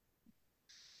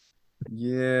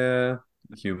 Yeah,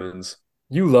 humans.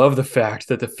 You love the fact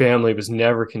that the family was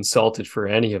never consulted for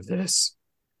any of this.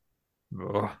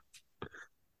 Ugh.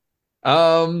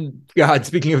 God,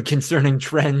 speaking of concerning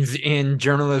trends in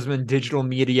journalism and digital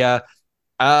media,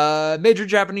 major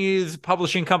Japanese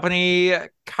publishing company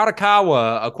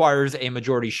Kadokawa acquires a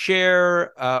majority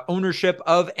share ownership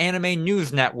of Anime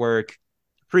News Network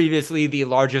previously the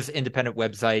largest independent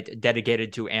website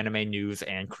dedicated to anime news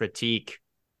and critique.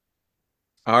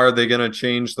 Are they going to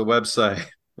change the website?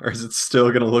 Or is it still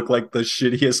going to look like the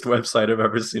shittiest website I've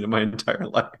ever seen in my entire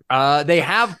life? They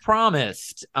have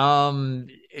promised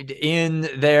in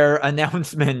their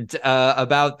announcement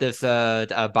about this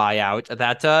buyout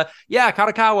that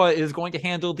Kadokawa is going to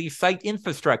handle the site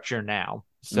infrastructure now.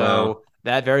 So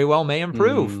that very well may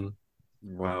improve.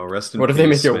 Wow, rest in peace. What if they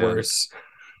make it man. worse?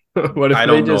 What if I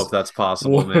don't know if that's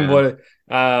possible, man.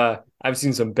 I've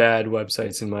seen some bad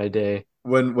websites in my day.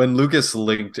 When Lucas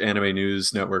linked Anime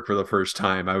News Network for the first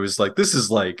time, I was like, this is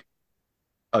like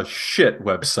a shit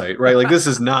website, right? Like, this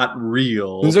is not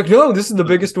real. He's like, no, this is the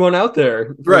biggest one out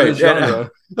there. Right. I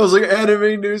was like,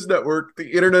 Anime News Network,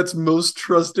 the internet's most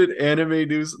trusted anime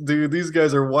news. Dude, these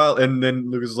guys are wild. And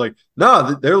then Lucas was like,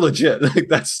 nah, they're legit. Like,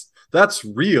 that's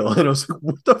real. And I was like,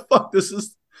 what the fuck? This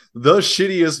is the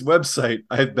shittiest website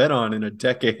I've been on in a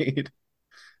decade.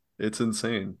 It's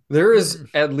insane. There is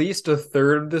at least a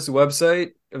third of this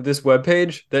website, of this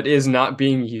webpage, that is not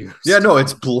being used. Yeah, no,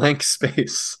 it's blank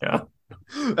space. Yeah.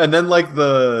 And then like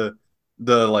the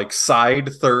like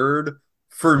side third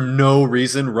for no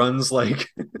reason runs like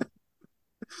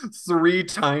 3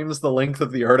 times the length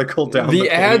of the article down the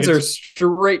ads page. are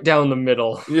straight down the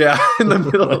middle. Yeah, in the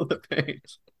middle of the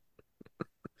page.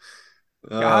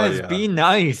 Guys, be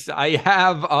nice. I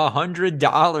have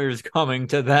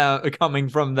 $100 coming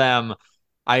from them.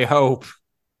 I hope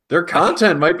their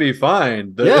content might be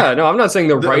fine. I'm not saying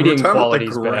the writing quality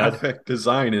is bad. Graphic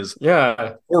design is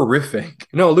horrific.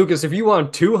 No, Lucas, if you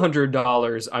want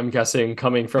 $200, I'm guessing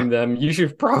coming from them, you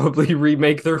should probably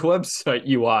remake their website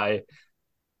UI.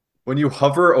 When you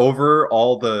hover over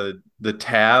all the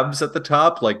tabs at the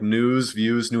top, like news,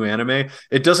 views, new anime,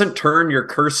 it doesn't turn your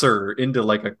cursor into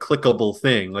like a clickable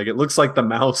thing. Like, it looks like the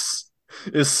mouse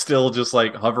is still just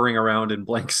like hovering around in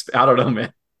blank space. I don't know,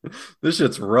 man. This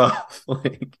shit's rough.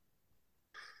 Like,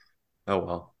 oh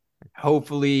well.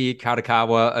 Hopefully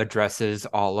Kadokawa addresses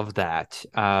all of that.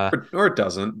 Or it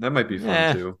doesn't. That might be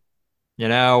fun too.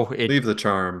 Leave the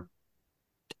charm.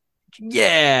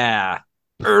 Yeah.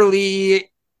 Early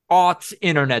aughts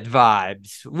internet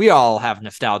vibes. We all have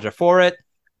nostalgia for it.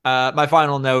 My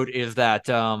final note is that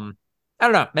I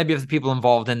don't know, maybe if the people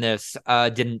involved in this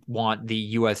didn't want the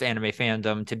US anime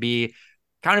fandom to be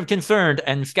kind of concerned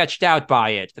and sketched out by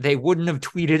it, they wouldn't have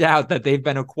tweeted out that they've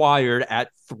been acquired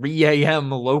at 3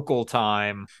 a.m. local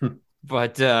time.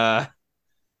 But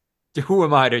who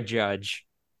am I to judge?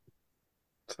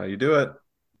 That's how you do it.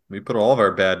 We put all of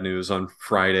our bad news on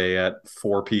Friday at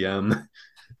 4 p.m.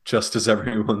 just as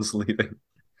everyone's leaving.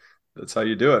 That's how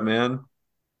you do it, man.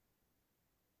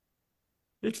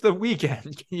 It's the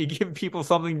weekend. Can you give people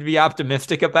something to be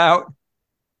optimistic about?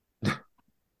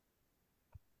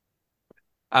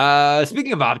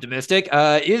 Speaking of optimistic,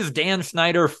 is Dan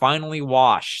Snyder finally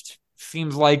washed?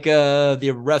 Seems like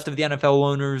the rest of the NFL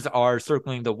owners are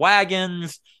circling the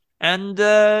wagons, and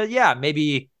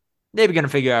maybe gonna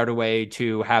figure out a way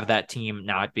to have that team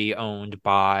not be owned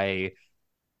by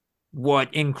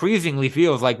what increasingly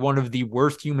feels like one of the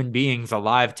worst human beings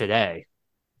alive today.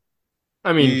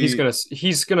 I mean,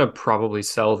 he's gonna probably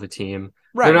sell the team.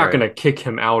 Right, they're not gonna kick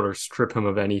him out or strip him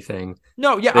of anything.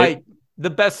 No, the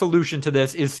best solution to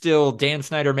this is still Dan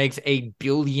Snyder makes $1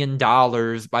 billion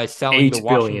by selling the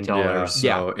Washington. $8 billion.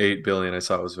 So $8 billion I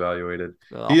saw was valuated.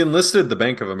 He enlisted the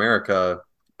Bank of America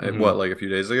like a few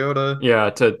days ago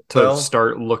to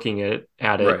start looking at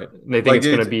it. Right. They think it's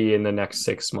going to be in the next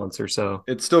 6 months or so.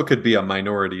 It still could be a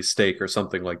minority stake or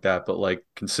something like that, but like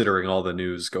considering all the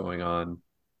news going on,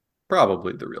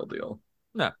 probably the real deal.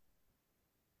 No.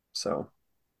 So,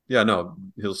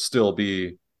 he'll still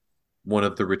be one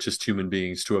of the richest human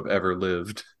beings to have ever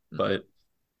lived, but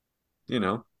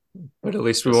But at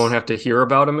least we won't have to hear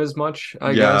about him as much,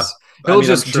 I guess. He'll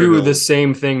just do the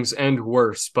same things and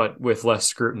worse, but with less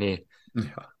scrutiny. Yeah.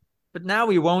 But now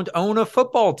we won't own a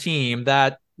football team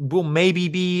that will maybe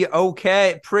be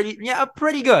okay. Pretty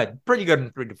good. Pretty good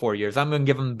in 3 to 4 years. I'm going to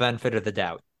give them the benefit of the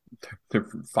doubt. They're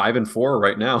 5-4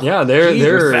 right now. Yeah, they're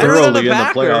thoroughly in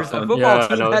the playoff. A football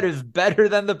team that is better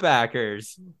than the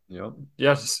Packers. Yep.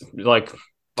 Yes, like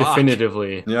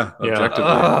definitively. Yeah,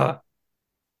 objectively.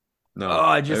 No,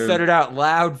 I just said it out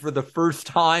loud for the first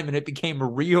time, and it became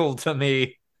real to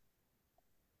me.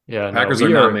 Yeah, Packers are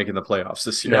not making the playoffs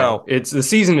this year. No, the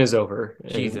season is over.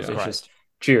 Jesus Christ! Just,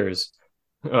 cheers.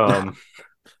 You've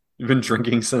been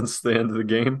drinking since the end of the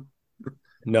game?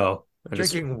 No.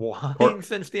 Drinking wine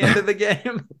since the end of the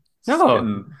game?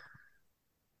 No.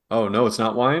 Oh, no, it's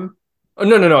not wine? Oh,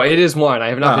 no. It is wine. I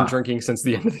have not been drinking since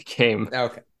the end of the game.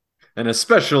 Okay. And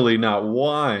especially not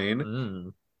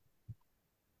wine.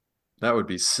 That would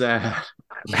be sad.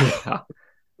 Yeah.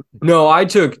 No, I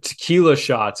took tequila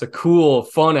shots, a cool,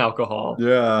 fun alcohol.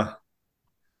 Yeah.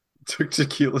 Took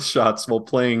tequila shots while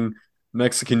playing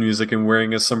Mexican music and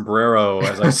wearing a sombrero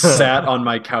as I sat on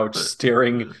my couch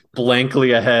staring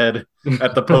blankly ahead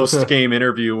at the post-game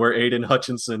interview where Aiden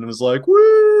Hutchinson was like,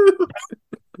 "Woo!"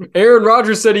 Aaron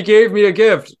Rodgers said he gave me a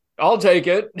gift. I'll take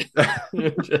it.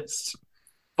 Just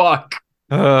fuck.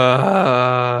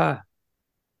 There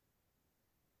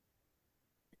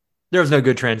was no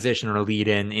good transition or lead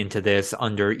in into this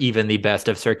under even the best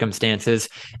of circumstances.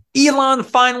 Elon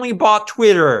finally bought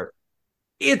Twitter.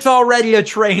 It's already a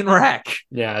train wreck.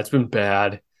 Yeah, it's been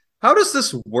bad. How does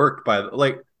this work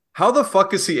like how the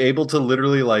fuck is he able to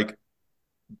literally like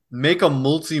make a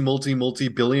multi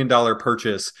billion-dollar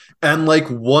purchase and like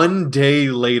one day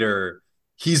later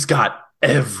he's got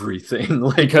everything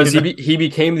like because he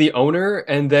became the owner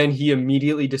and then he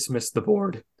immediately dismissed the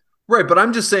board. Right, but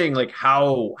I'm just saying, like,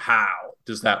 how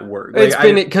does that work? Like,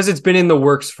 it's been in the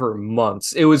works for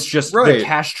months. It was just the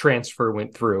cash transfer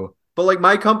went through. But like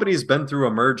my company's been through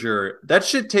a merger. That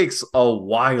shit takes a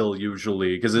while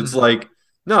usually because it's like,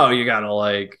 no, you gotta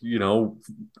like,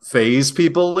 phase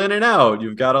people in and out.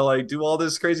 You've gotta like do all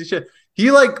this crazy shit. He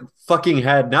like fucking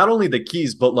had not only the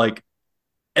keys, but like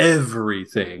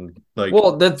everything. Like,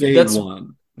 well,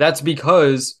 that's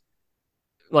because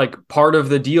like part of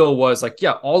the deal was like,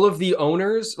 yeah, all of the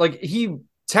owners, like he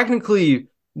technically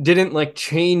didn't like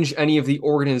change any of the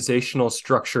organizational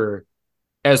structure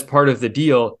as part of the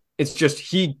deal. It's just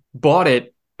he bought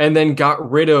it and then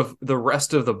got rid of the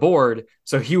rest of the board.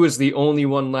 So he was the only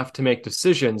one left to make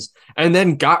decisions and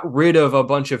then got rid of a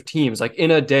bunch of teams. Like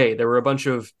in a day, there were a bunch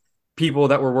of people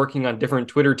that were working on different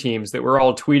Twitter teams that were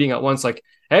all tweeting at once like,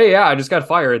 hey, yeah, I just got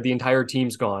fired. The entire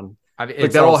team's gone. I mean,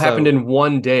 like that all happened in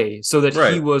one day so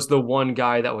that he was the one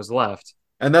guy that was left.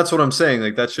 And that's what I'm saying.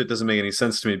 Like that shit doesn't make any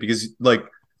sense to me because like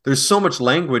there's so much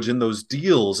language in those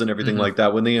deals and everything like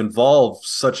that when they involve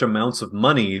such amounts of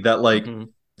money that like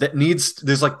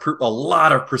there's like a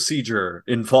lot of procedure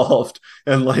involved.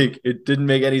 And like it didn't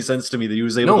make any sense to me that he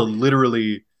was able to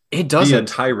literally be a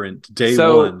tyrant day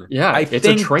one. Yeah, it's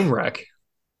a train wreck.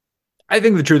 I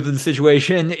think the truth of the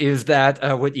situation is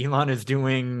that what Elon is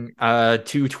doing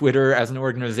to Twitter as an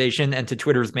organization and to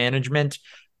Twitter's management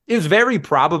is very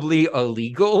probably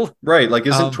illegal. Right. Like,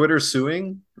 isn't Twitter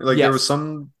suing? Like, there was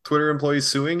some Twitter employees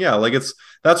suing. Yeah. Like,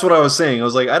 that's what I was saying. I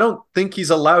was like, I don't think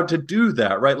he's allowed to do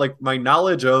that. Right. Like, my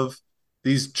knowledge of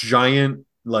these giant,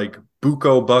 like,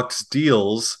 buco bucks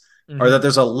deals are that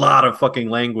there's a lot of fucking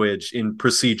language in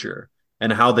procedure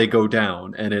and how they go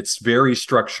down. And it's very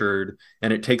structured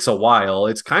and it takes a while.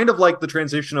 It's kind of like the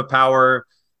transition of power,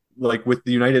 like with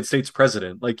the United States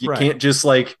president. Like you can't just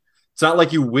like, it's not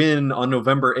like you win on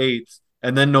November 8th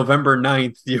and then November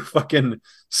 9th, you fucking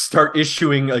start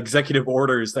issuing executive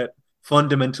orders that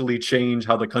fundamentally change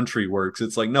how the country works.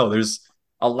 It's like, no, there's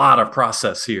a lot of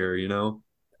process here,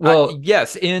 Well,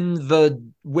 yes, in the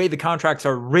way the contracts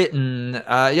are written,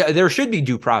 there should be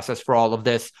due process for all of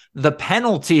this. The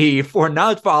penalty for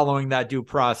not following that due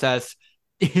process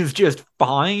is just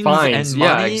fines and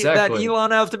money that Elon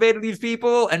has to pay to these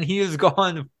people. And he has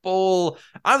gone full,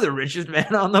 I'm the richest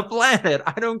man on the planet.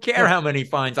 I don't care how many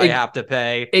fines I have to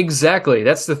pay. Exactly.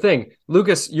 That's the thing.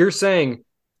 Lucas, you're saying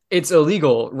it's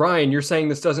illegal. Ryan, you're saying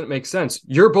this doesn't make sense.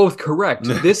 You're both correct.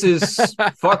 This is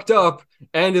fucked up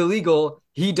and illegal.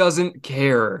 He doesn't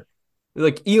care.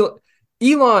 Like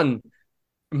Elon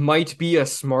might be a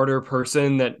smarter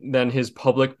person than his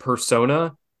public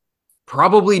persona.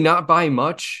 Probably not by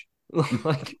much.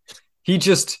 Like he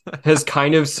just has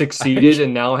kind of succeeded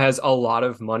and now has a lot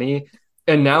of money.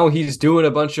 And now he's doing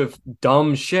a bunch of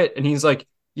dumb shit. And he's like,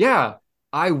 yeah,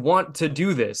 I want to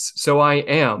do this. So I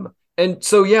am. And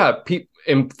so, yeah,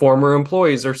 former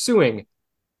employees are suing.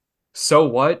 So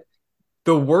what?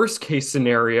 The worst case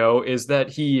scenario is that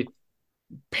he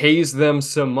pays them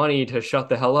some money to shut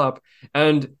the hell up.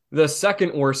 And the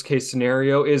second worst case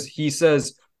scenario is he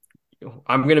says,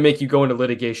 I'm going to make you go into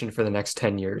litigation for the next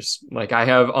 10 years. Like I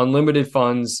have unlimited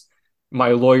funds. My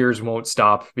lawyers won't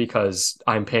stop because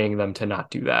I'm paying them to not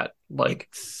do that. Like,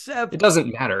 it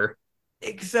doesn't matter.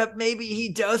 Except maybe he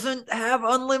doesn't have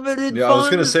unlimited funds. I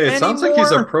was going to say, it sounds like he's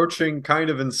anymore. approaching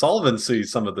kind of insolvency,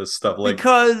 some of this stuff. Like,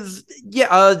 because,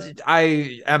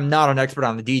 I am not an expert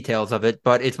on the details of it,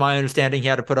 but it's my understanding he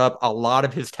had to put up a lot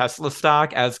of his Tesla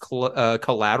stock as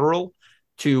collateral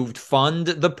to fund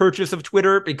the purchase of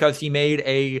Twitter because he made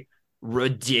a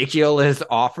ridiculous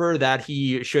offer that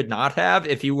he should not have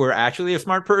if he were actually a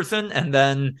smart person. And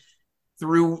then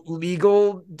through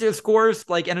legal discourse,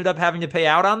 like ended up having to pay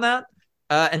out on that.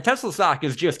 And Tesla stock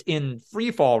is just in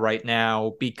free fall right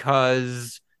now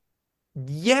because,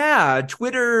 yeah,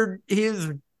 Twitter is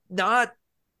not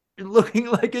looking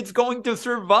like it's going to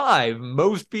survive.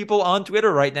 Most people on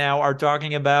Twitter right now are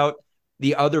talking about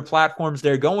the other platforms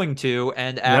they're going to,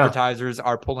 and Yeah. advertisers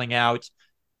are pulling out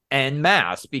en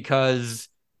masse because,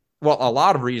 well, a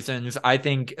lot of reasons. I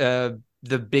think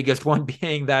the biggest one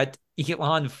being that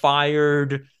Elon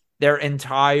fired their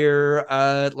entire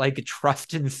like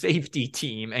trust and safety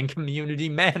team and community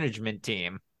management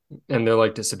team. And they're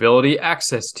like disability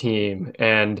access team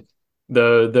and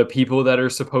the people that are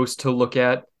supposed to look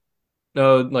at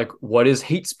like what is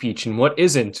hate speech and what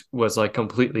isn't was like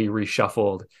completely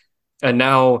reshuffled. And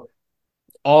now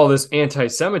all this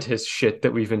anti-Semitist shit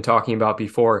that we've been talking about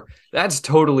before, that's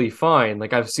totally fine.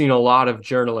 Like I've seen a lot of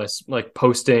journalists like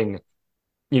posting,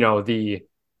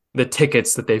 the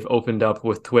tickets that they've opened up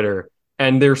with Twitter,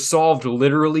 and they're solved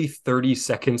literally 30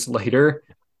 seconds later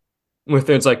with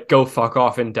it's like go fuck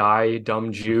off and die,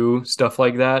 dumb Jew, stuff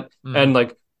like that. And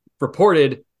like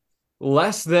reported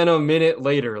less than a minute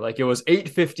later, like it was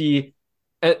 8:50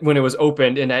 when it was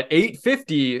opened, and at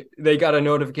 8:50 they got a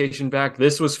notification back.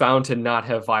 This was found to not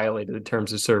have violated the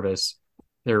terms of service.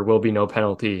 There will be no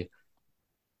penalty.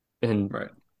 And Right.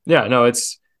 yeah, no,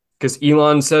 it's because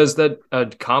Elon says that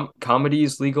comedy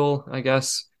is legal, I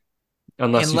guess,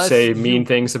 unless you Unless say mean you,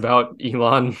 things about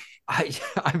Elon.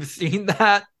 I've seen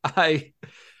that.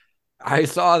 I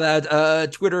saw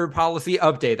that Twitter policy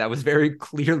update that was very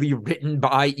clearly written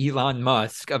by Elon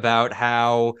Musk about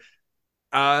how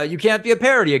you can't be a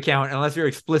parody account unless you're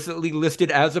explicitly listed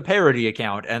as a parody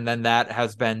account. And then that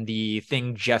has been the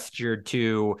thing gestured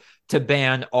to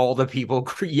ban all the people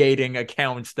creating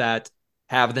accounts that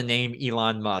have the name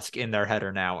Elon Musk in their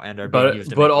header now and are being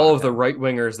used to But make fun all of of the him. right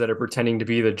wingers that are pretending to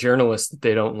be the journalists that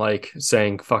they don't like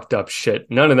saying fucked up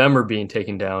shit, none of them are being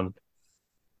taken down.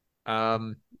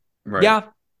 Right. Yeah.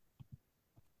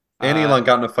 And Elon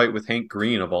got in a fight with Hank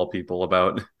Green of all people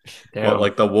about what, Damn.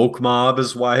 like the woke mob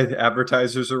is why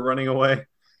advertisers are running away.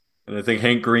 And I think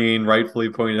Hank Green rightfully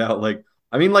pointed out, like,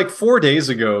 I mean, like 4 days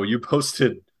ago, you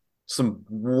posted some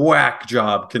whack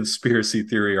job conspiracy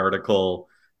theory article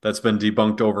that's been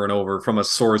debunked over and over from a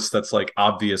source that's like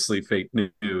obviously fake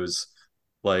news.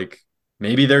 Like,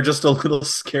 maybe they're just a little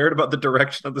scared about the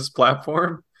direction of this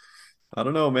platform. I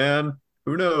don't know, man.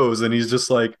 Who knows? And he's just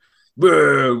like,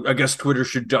 I guess Twitter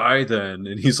should die then.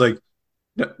 And he's like,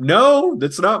 no,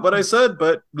 that's not what I said.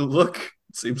 But look,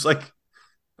 it seems like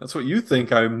that's what you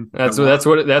think I want. That's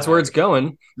where it's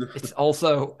going. It's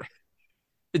also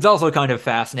kind of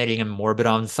fascinating and morbid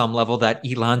on some level that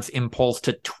Elon's impulse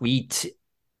to tweet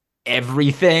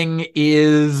everything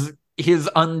is his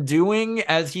undoing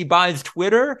as he buys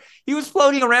Twitter. He was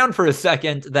floating around for a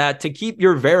second that to keep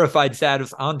your verified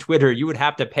status on Twitter, you would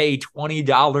have to pay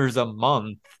 $20 a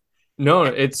month. No,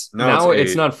 it's No, now it's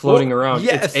it's eight. not floating Well, around.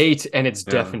 yes. It's 8 and it's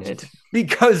Yeah. definite.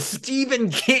 Because Stephen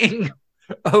King,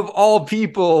 of all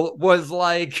people, was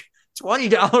like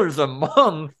 $20 a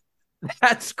month.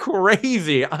 That's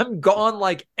crazy. I'm gone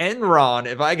like Enron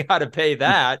if I got to pay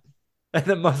that. And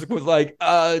then Musk was like,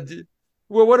 well,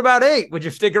 what about 8? Would you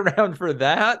stick around for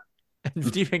that? And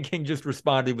Stephen King just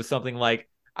responded with something like,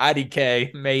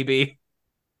 IDK, maybe.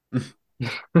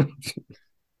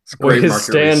 It's great His market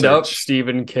stand up research.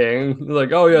 Stephen King.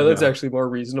 Like, oh yeah, that's Yeah. actually more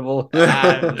reasonable.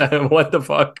 Uh, What the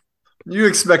fuck? You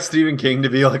expect Stephen King to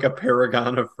be like a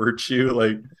paragon of virtue?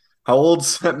 Like, how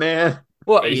old's that man?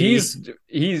 Well, 80.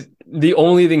 he's the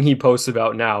only thing he posts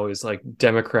about now is like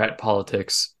Democrat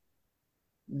politics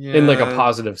in like a Yeah,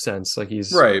 positive sense. Like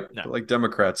he's right. No. But like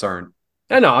Democrats aren't.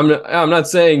 I know I'm not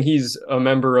saying he's a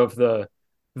member of the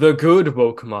good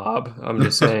woke mob. I'm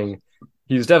just saying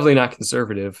he's definitely not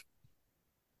conservative.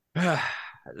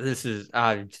 This is,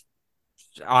 I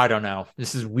don't know.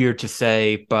 This is weird to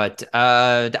say, but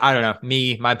I don't know.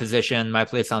 Me, my position, my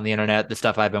place on the internet, the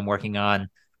stuff I've been working on.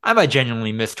 I might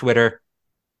genuinely miss Twitter.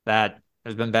 That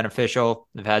has been beneficial.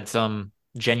 I've had some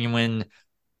genuine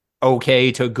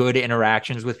okay to good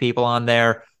interactions with people on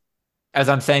there. As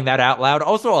I'm saying that out loud,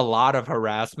 also a lot of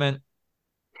harassment.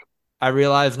 I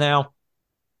realize now.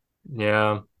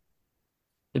 Yeah.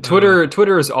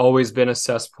 Twitter has always been a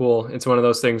cesspool. It's one of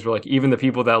those things where like even the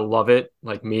people that love it,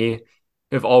 like me,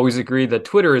 have always agreed that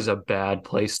Twitter is a bad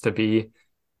place to be.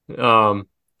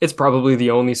 It's probably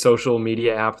the only social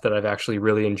media app that I've actually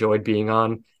really enjoyed being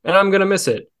on, and I'm gonna miss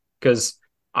it because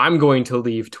I'm going to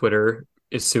leave Twitter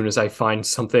as soon as I find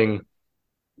something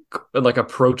like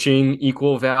approaching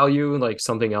equal value, like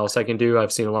something else I can do.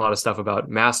 I've seen a lot of stuff about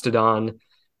Mastodon.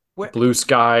 Where, Blue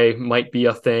Sky might be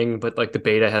a thing, but like the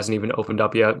beta hasn't even opened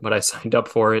up yet, but I signed up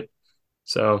for it.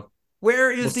 So Where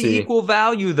is We'll the see. equal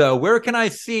value, though? Where can I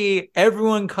see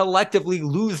everyone collectively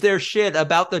lose their shit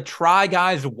about the Try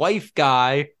Guy's wife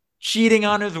guy cheating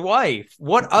on his wife?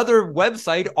 What other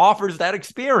website offers that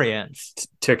experience?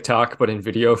 TikTok, but in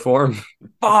video form.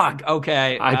 Fuck.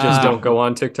 Okay. I just don't go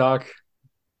on TikTok.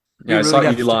 We Yeah, I saw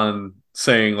really have Elon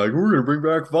saying like we're gonna bring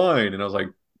back Vine, and I was like,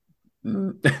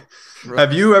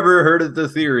 have you ever heard of the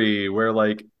theory where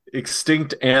like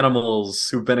extinct animals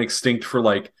who've been extinct for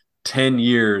like 10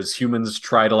 years, humans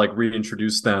try to like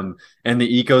reintroduce them, and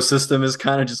the ecosystem is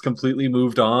kind of just completely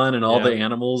moved on, and all the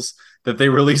animals that they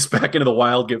release back into the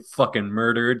wild get fucking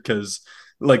murdered because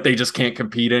like they just can't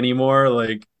compete anymore.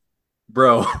 Like,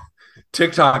 bro,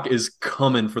 TikTok is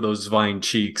coming for those Vine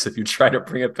cheeks if you try to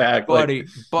bring it back. buddy,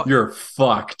 Like, you're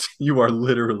fucked. You are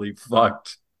literally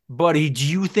fucked. buddy, do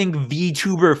you think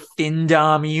VTuber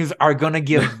Findommies are going to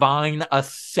give Vine a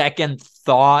second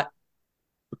thought?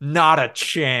 Not a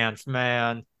chance,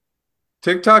 man.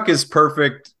 TikTok is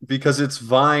perfect because it's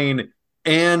Vine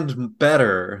and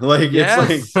better. Like, Yes.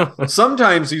 it's like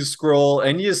sometimes you scroll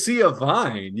and you see a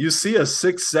Vine, you see a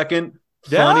 6 second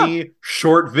funny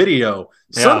short video.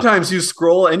 Sometimes you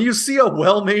scroll and you see a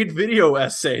well-made video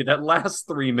essay that lasts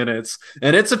 3 minutes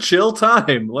and it's a chill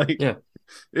time. Like,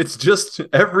 it's just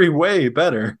every way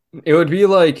better. It would be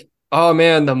like, oh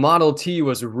man, the Model T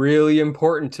was really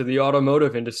important to the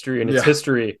automotive industry and its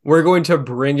history. We're going to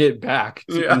bring it back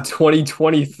in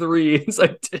 2023. It's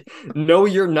like, no,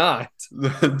 you're not.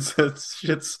 That's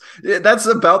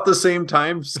about the same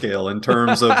time scale in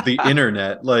terms of the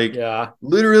internet. Like,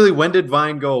 literally, when did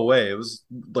Vine go away? It was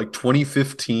like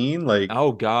 2015. Like,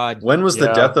 oh god, when was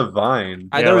the death of Vine?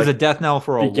 There was a death knell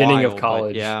for a beginning while, of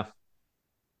college. Yeah.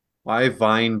 Why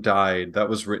Vine died? That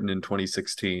was written in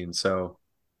 2016. So,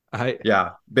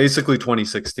 yeah, basically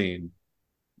 2016.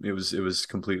 It was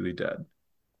completely dead.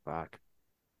 Fuck,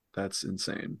 that's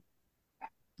insane.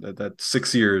 That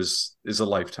 6 years is a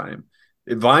lifetime.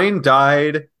 Vine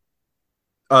died.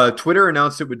 Twitter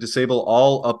announced it would disable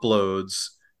all uploads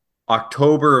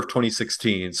October of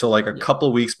 2016. So like a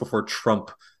couple weeks before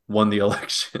Trump won the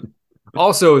election.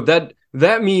 Also,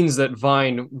 that means that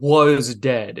Vine was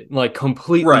dead, like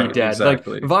completely dead.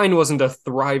 Exactly. Like Vine wasn't a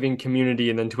thriving community,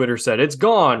 and then Twitter said it's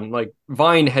gone. Like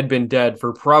Vine had been dead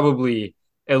for probably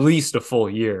at least a full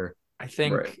year. I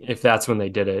think if that's when they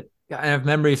did it. And if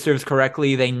memory serves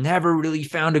correctly, they never really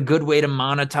found a good way to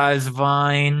monetize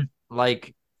Vine,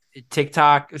 like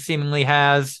TikTok seemingly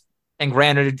has. And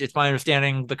granted, it's my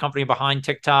understanding the company behind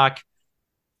TikTok,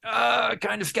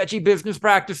 kind of sketchy business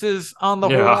practices on the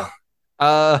whole.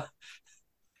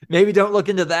 Maybe don't look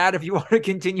into that if you want to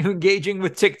continue engaging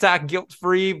with TikTok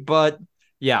guilt-free, but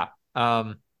yeah.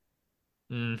 Oh,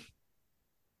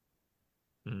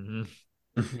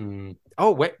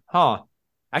 wait,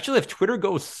 Actually, if Twitter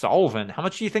goes solvent, how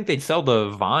much do you think they'd sell the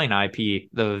Vine IP,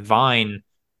 the Vine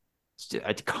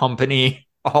company,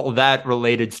 all that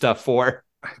related stuff for?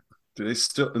 Do they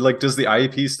still does the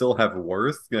IP still have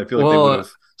worth? I feel like they would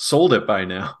have sold it by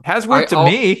now. Has worth to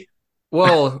me.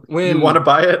 Well, when you want to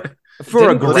buy it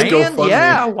for a grand,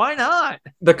 yeah, why not?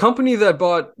 The company that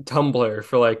bought Tumblr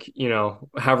for like,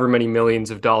 however many millions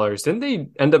of dollars, didn't they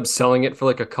end up selling it for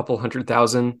like a couple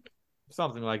 $100,000?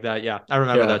 Something like that, yeah. I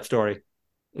remember that story.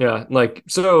 Yeah, like,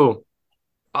 so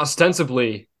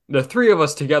ostensibly, the three of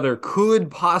us together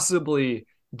could possibly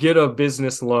get a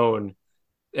business loan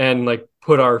and like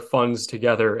put our funds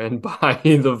together and buy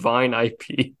the Vine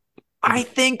IP. I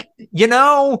think,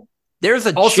 there's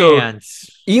a chance.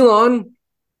 Elon,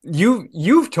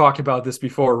 you've talked about this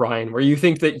before, Ryan, where you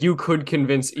think that you could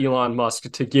convince Elon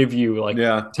Musk to give you like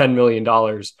 $10 million.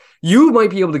 You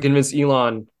might be able to convince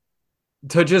Elon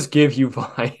to just give you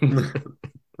Vine.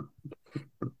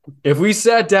 If we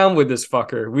sat down with this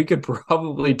fucker, we could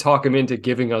probably talk him into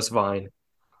giving us Vine.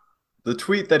 The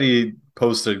tweet that he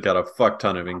posted got a fuck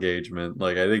ton of engagement.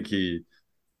 Like, I think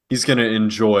he's going to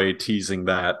enjoy teasing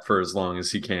that for as long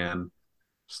as he can.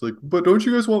 It's like, but don't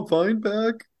you guys want Vine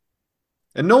back?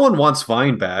 And no one wants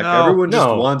Vine back. No, everyone just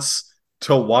wants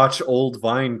to watch old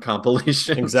Vine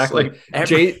compilations. Exactly.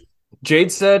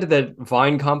 Jade said that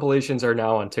Vine compilations are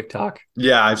now on TikTok.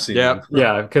 Yeah, I've seen them.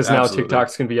 Yeah, because now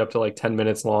TikTok's going to be up to like 10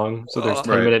 minutes long. So there's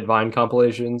 10-minute Vine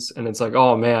compilations. And it's like,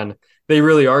 oh man, they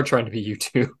really are trying to be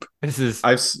YouTube.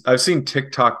 I've seen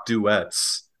TikTok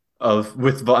duets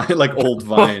with Vine, like old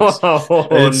Vines.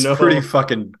 It's pretty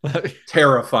fucking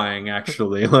terrifying,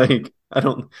 actually. Like, I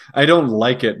don't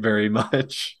like it very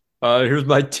much. Here's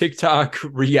my TikTok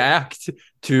react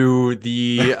to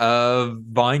the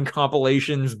Vine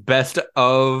compilations best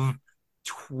of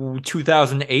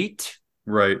 2008.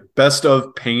 Right. Best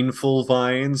of painful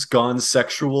Vines gone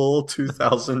sexual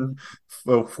 2005.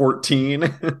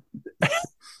 14.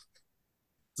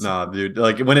 Nah, dude.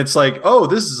 Like when it's like, oh,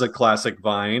 this is a classic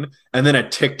Vine, and then a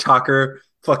TikToker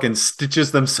fucking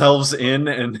stitches themselves in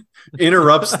and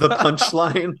interrupts the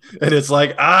punchline, and it's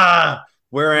like,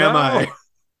 where am I? No.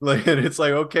 Like, and it's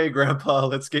like, okay, Grandpa,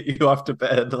 let's get you off to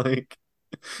bed. Like,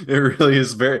 it really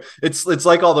is very. It's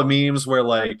like all the memes where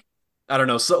like, I don't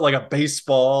know, so like a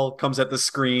baseball comes at the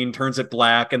screen, turns it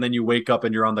black, and then you wake up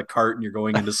and you're on the cart and you're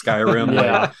going into Skyrim.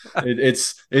 Like,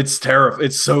 Yeah. it's terrible.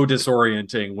 It's so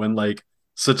disorienting when like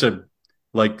such a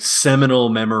like seminal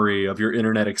memory of your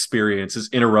internet experience is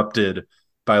interrupted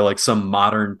by like some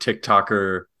modern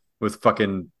TikToker with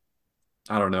fucking,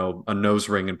 I don't know, a nose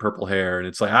ring and purple hair, and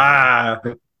it's like,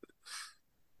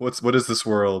 what is this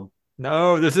world?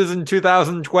 No, this isn't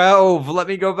 2012. Let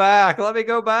me go back. Let me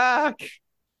go back.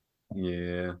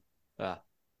 Yeah. Uh,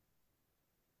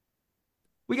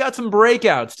 we got some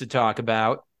breakouts to talk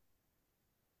about.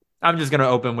 I'm just going to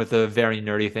open with a very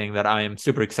nerdy thing that I am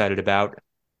super excited about.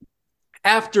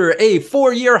 After a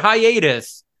 4-year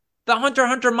hiatus, the Hunter x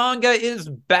Hunter manga is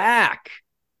back.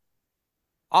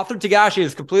 Author Tagashi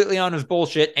is completely on his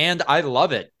bullshit, and I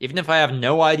love it, even if I have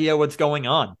no idea what's going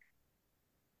on.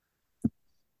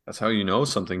 That's how you know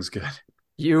something's good.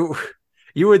 You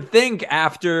would think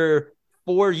after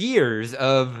 4 years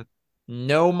of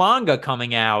no manga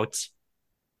coming out,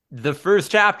 the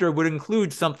first chapter would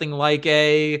include something like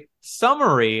a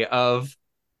summary of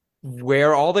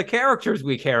where all the characters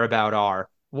we care about are,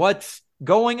 what's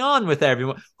going on with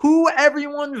everyone, who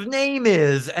everyone's name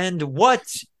is, and what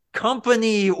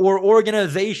company or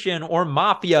organization or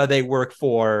mafia they work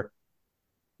for.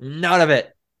 None of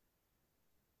it.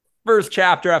 First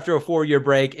chapter after a 4-year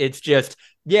break, it's just,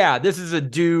 yeah, this is a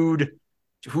dude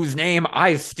whose name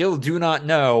I still do not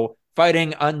know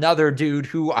fighting another dude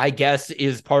who I guess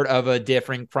is part of a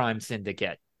different crime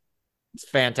syndicate. It's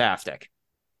fantastic.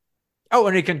 Oh,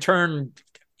 and he can turn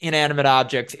inanimate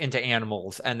objects into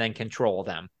animals and then control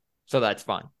them. So that's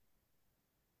fun.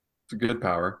 It's a good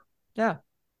power. Yeah.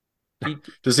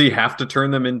 Does he have to turn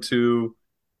them into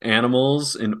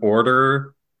animals in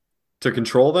order to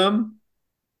control them?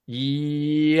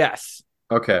 Yes.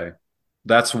 Okay.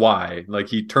 That's why. Like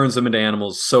he turns them into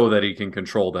animals so that he can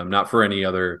control them, not for any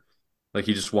other, like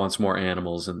he just wants more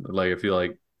animals. And like if you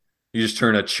like you just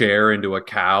turn a chair into a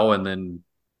cow and then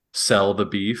sell the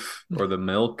beef or the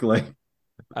milk, like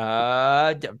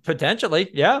Potentially,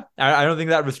 yeah. I don't think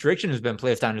that restriction has been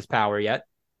placed on his power yet.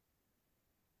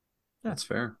 that's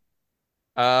fair.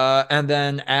 And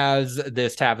then as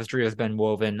this tapestry has been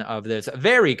woven of this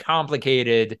very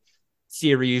complicated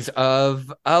series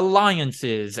of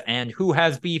alliances and who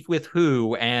has beef with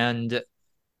who, and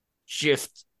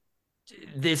just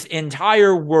this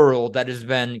entire world that has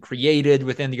been created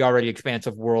within the already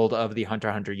expansive world of the Hunter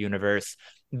x Hunter universe,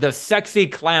 the sexy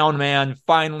clown man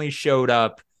finally showed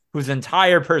up, whose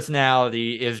entire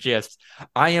personality is just,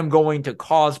 I am going to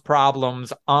cause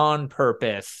problems on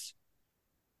purpose.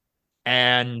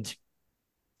 And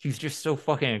he's just so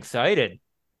fucking excited.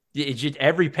 It's just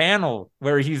every panel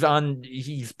where he's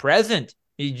present.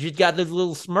 He just got this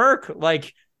little smirk,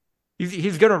 like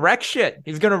he's gonna wreck shit.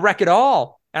 He's gonna wreck it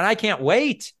all, and I can't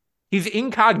wait. He's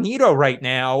incognito right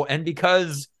now, and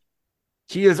because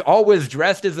he is always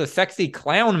dressed as a sexy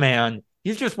clown man,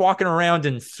 he's just walking around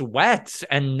in sweats,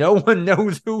 and no one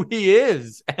knows who he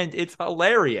is, and it's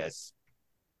hilarious.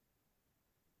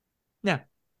 Yeah,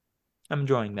 I'm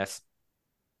enjoying this.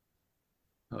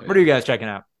 Oh, yeah. What are you guys checking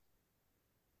out?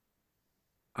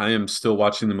 I am still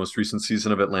watching the most recent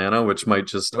season of Atlanta, which might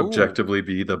just Ooh. objectively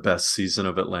be the best season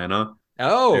of Atlanta.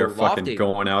 Oh, They're lofty. fucking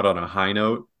going out on a high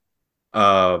note.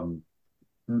 Um,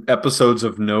 Episodes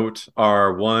of note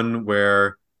are one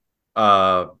where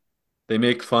uh, they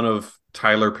make fun of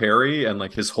Tyler Perry and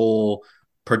like his whole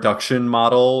production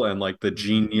model and like the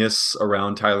genius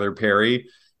around Tyler Perry.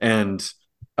 And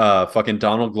fucking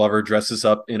Donald Glover dresses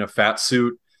up in a fat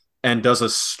suit and does a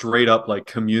straight up like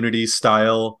Community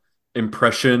style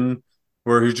impression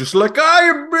where he's just like, I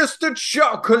am Mr.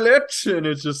 Chocolate, and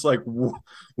it's just like,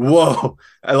 whoa.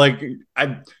 I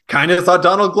kind of thought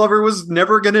Donald Glover was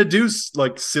never gonna do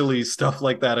like silly stuff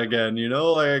like that again, you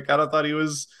know, like I kind of thought he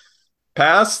was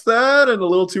past that and a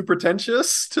little too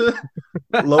pretentious to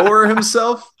lower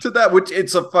himself to that, which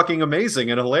it's a fucking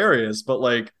amazing and hilarious, but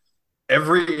like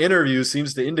every interview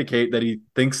seems to indicate that he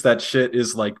thinks that shit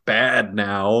is like bad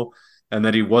now and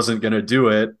that he wasn't going to do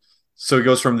it. So he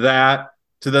goes from that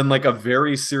to then like a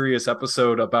very serious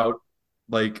episode about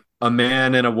like a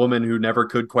man and a woman who never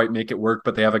could quite make it work,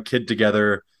 but they have a kid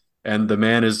together, and the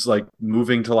man is like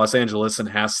moving to Los Angeles and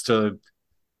has to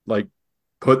like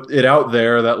put it out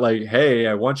there that like, hey,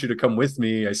 I want you to come with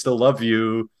me. I still love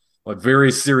you. A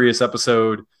very serious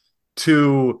episode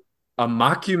to a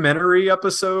mockumentary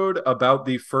episode about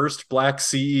the first black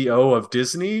CEO of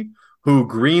Disney who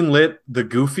greenlit the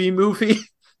Goofy movie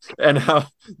and how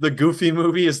the Goofy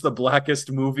movie is the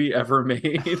blackest movie ever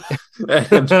made.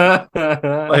 And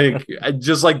like I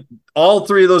just like all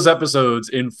three of those episodes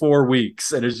in 4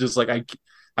 weeks. And it's just like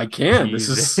I can't.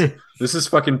 Jesus. This is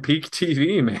fucking peak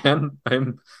TV, man.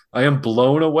 I am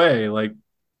blown away. Like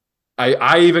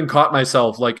I even caught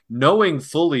myself like knowing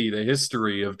fully the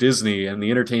history of Disney and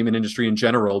the entertainment industry in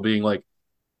general, being like,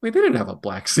 wait, they didn't have a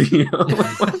black CEO.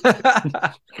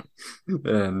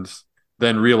 And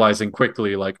then realizing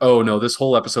quickly, like, oh no, this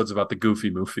whole episode's about the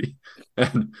Goofy movie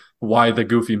and why the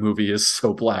Goofy movie is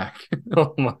so black.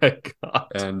 Oh my God.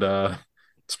 And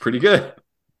it's pretty good.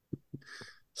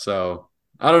 So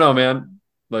I don't know, man.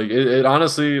 Like it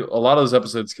honestly, a lot of those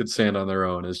episodes could stand on their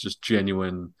own as just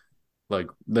genuine. Like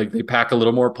they pack a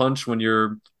little more punch when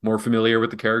you're more familiar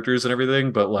with the characters and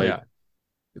everything, but like Yeah.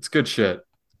 it's good shit.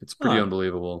 It's pretty Huh.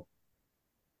 unbelievable.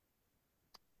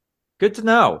 Good to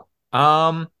know.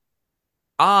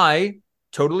 I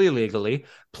totally legally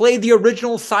played the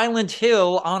original Silent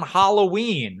Hill on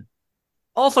Halloween.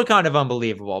 Also kind of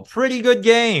unbelievable. Pretty good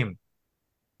game.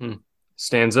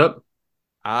 Stands up.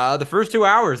 The first 2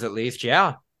 hours at least,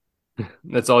 yeah.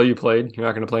 That's all you played. You're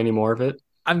not going to play any more of it.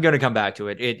 I'm gonna come back to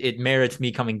it. It merits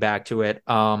me coming back to it.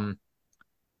 I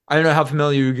don't know how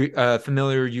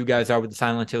familiar you guys are with the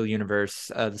Silent Hill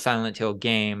universe, the Silent Hill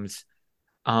games.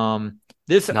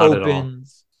 This Not at all.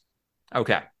 opens.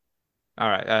 Okay. All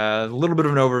right. A little bit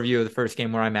of an overview of the first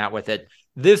game where I'm at with it.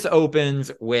 This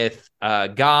opens with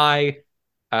Guy,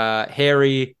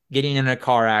 Harry getting in a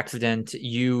car accident.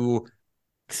 You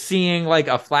seeing like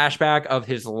a flashback of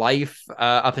his life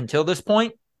up until this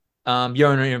point. You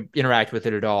don't interact with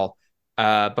it at all.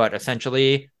 But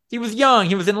essentially, he was young.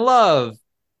 He was in love.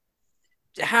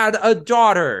 Had a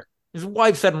daughter. His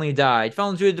wife suddenly died.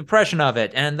 Fell into a depression of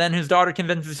it. And then his daughter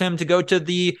convinces him to go to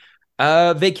the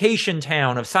vacation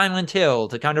town of Silent Hill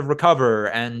to kind of recover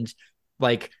and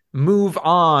like move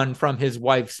on from his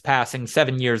wife's passing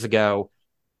 7 years ago.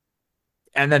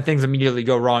 And then things immediately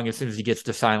go wrong as soon as he gets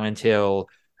to Silent Hill.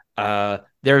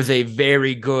 There's a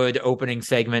very good opening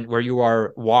segment where you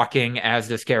are walking as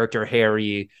this character,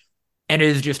 Harry, and it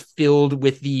is just filled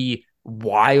with the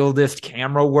wildest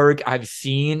camera work I've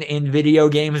seen in video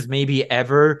games, maybe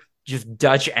ever. Just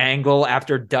Dutch angle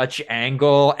after Dutch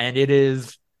angle, and it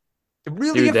is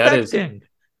really Dude, affecting.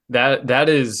 that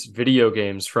is video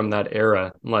games from that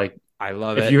era. Like, I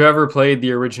love if it. you ever played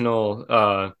the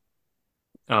original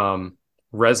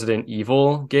Resident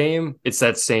Evil game, it's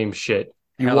that same shit.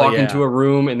 You Hell walk yeah. into a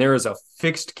room and there is a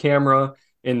fixed camera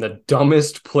in the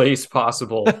dumbest place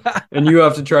possible, and you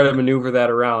have to try to maneuver that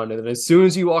around. And then as soon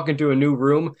as you walk into a new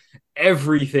room,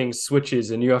 everything switches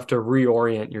and you have to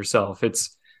reorient yourself.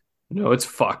 It's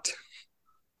fucked.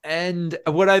 And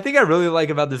what I think I really like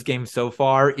about this game so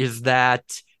far is that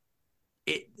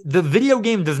the video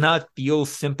game does not feel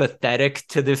sympathetic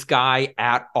to this guy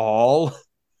at all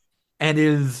and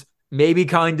is maybe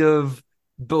kind of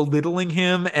belittling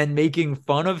him and making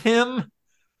fun of him.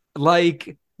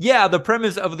 Like, yeah, the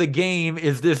premise of the game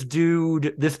is this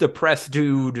dude, this depressed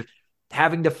dude,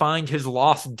 having to find his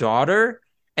lost daughter.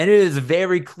 And it is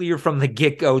very clear from the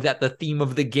get-go that the theme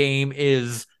of the game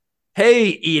is, hey,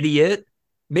 idiot,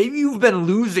 maybe you've been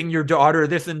losing your daughter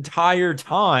this entire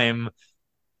time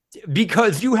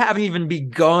because you haven't even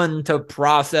begun to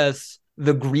process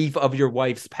the grief of your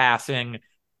wife's passing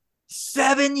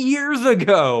 7 years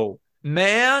ago.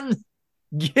 Man,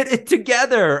 get it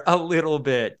together a little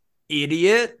bit,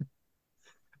 idiot.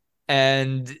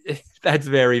 And that's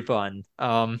very fun.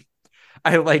 I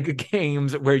like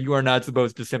games where you are not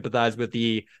supposed to sympathize with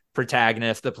the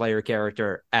protagonist, the player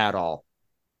character, at all.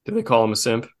 Do they call him a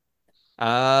simp?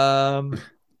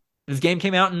 This game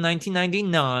came out in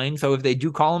 1999, so if they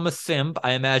do call him a simp,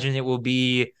 I imagine it will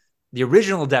be the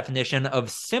original definition of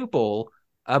simple,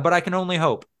 but I can only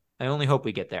hope. I only hope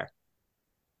we get there.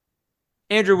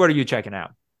 Andrew, what are you checking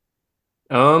out?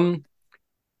 I'm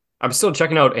still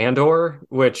checking out Andor,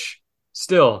 which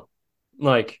still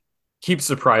like keeps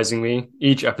surprising me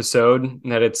each episode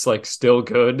that it's like still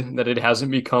good, that it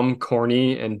hasn't become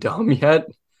corny and dumb yet.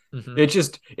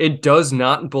 Mm-hmm. It does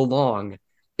not belong.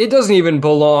 It doesn't even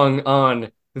belong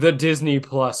on the Disney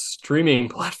Plus streaming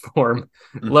platform,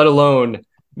 let alone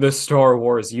the Star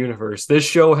Wars universe. This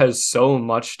show has so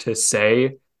much to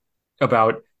say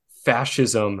about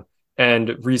fascism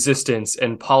and resistance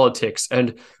and politics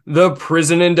and the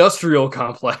prison industrial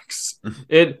complex.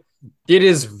 It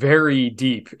is very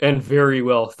deep and very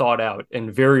well thought out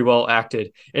and very well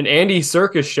acted. And Andy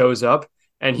Serkis shows up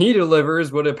and he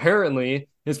delivers what apparently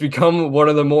has become one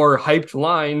of the more hyped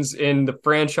lines in the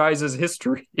franchise's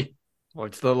history.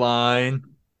 What's the line?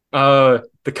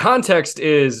 The context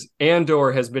is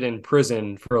Andor has been in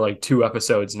prison for like 2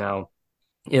 episodes now,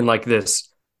 in like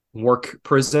this work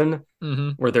prison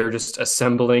where they're just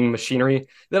assembling machinery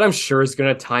that I'm sure is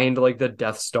going to tie into like the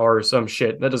Death Star or some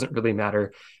shit. That doesn't really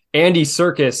matter. Andy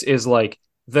Serkis is like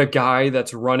the guy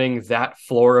that's running that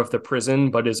floor of the prison,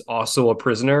 but is also a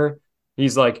prisoner.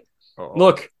 He's like,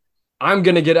 look, I'm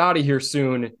going to get out of here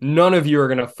soon. None of you are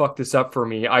going to fuck this up for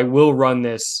me. I will run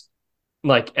this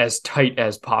like as tight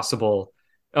as possible.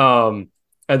 And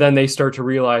then they start to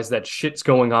realize that shit's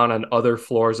going on other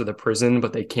floors of the prison,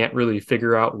 but they can't really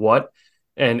figure out what.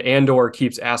 And Andor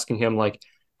keeps asking him, like,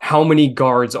 how many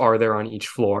guards are there on each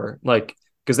floor? Like,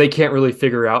 because they can't really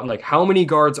figure out, like, how many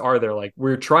guards are there? Like,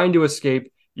 we're trying to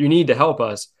escape. You need to help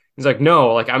us. He's like,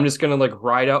 no, like, I'm just going to, like,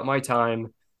 ride out my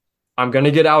time. I'm going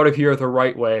to get out of here the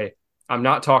right way. I'm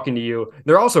not talking to you.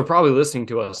 They're also probably listening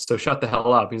to us, so shut the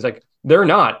hell up. He's like, they're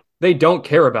not. They don't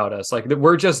care about us. Like,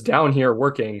 we're just down here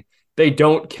working. They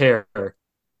don't care.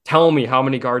 Tell me how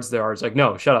many guards there are. It's like,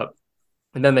 no, shut up.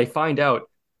 And then they find out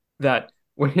that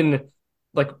when,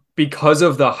 like, because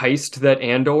of the heist that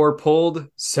Andor pulled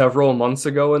several months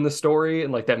ago in the story,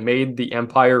 and like that made the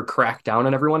Empire crack down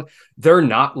on everyone, they're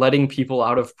not letting people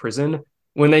out of prison.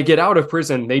 When they get out of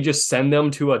prison, they just send them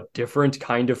to a different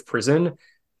kind of prison.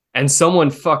 And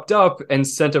someone fucked up and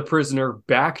sent a prisoner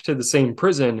back to the same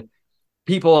prison.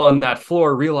 People on that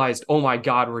floor realized, oh my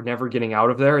God, we're never getting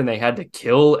out of there. And they had to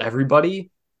kill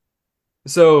everybody.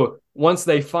 So once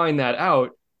they find that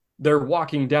out, they're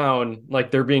walking down,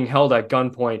 like they're being held at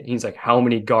gunpoint. He's like, how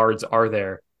many guards are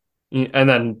there? And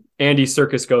then Andy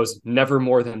Serkis goes, never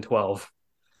more than 12.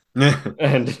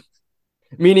 And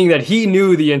meaning that he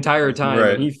knew the entire time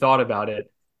Right. and he thought about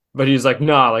it. But he's like,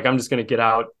 nah, like I'm just going to get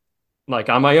out like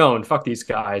on my own. Fuck these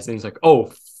guys. And he's like,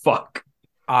 oh, fuck.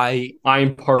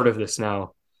 I'm part of this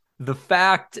now. The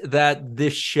fact that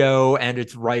this show and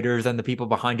its writers and the people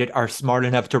behind it are smart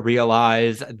enough to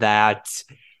realize that,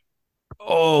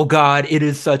 oh God, it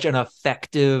is such an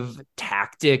effective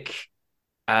tactic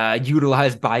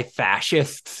utilized by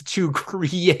fascists to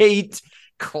create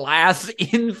class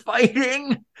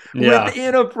infighting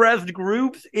within oppressed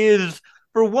groups is,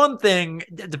 for one thing,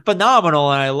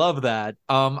 phenomenal, and I love that.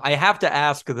 I have to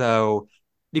ask, though,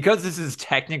 because this is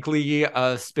technically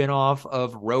a spinoff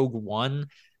of Rogue One,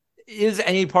 is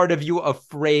any part of you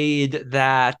afraid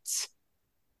that,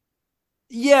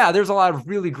 yeah, there's a lot of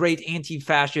really great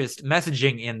anti-fascist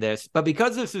messaging in this, but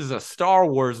because this is a Star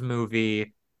Wars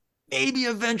movie, maybe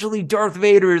eventually Darth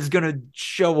Vader is going to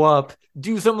show up,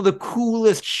 do some of the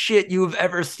coolest shit you've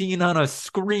ever seen on a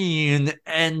screen,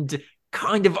 and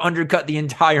kind of undercut the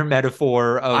entire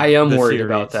metaphor of I am the worried series.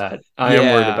 about that. I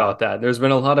am worried about that. There's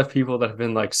been a lot of people that have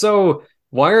been like, so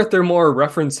why aren't there more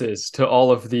references to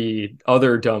all of the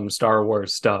other dumb Star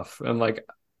Wars stuff? And like,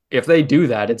 if they do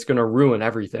that, it's going to ruin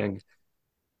everything.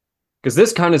 Because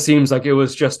this kind of seems like it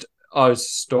was just a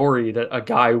story that a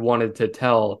guy wanted to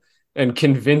tell and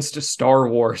convinced Star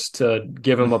Wars to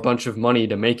give him a bunch of money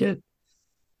to make it.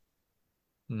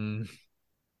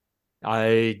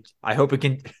 I hope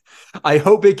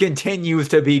it continues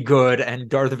to be good and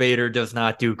Darth Vader does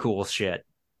not do cool shit.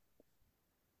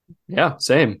 Yeah,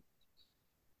 same.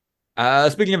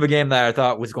 Speaking of a game that I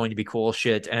thought was going to be cool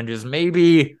shit and is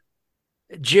maybe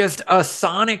just a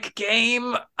Sonic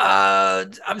game,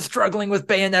 I'm struggling with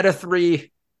Bayonetta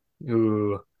 3.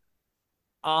 Ooh.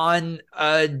 On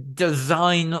a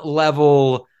design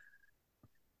level,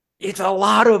 it's a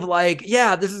lot of like,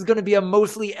 yeah, this is going to be a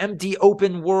mostly empty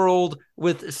open world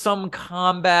with some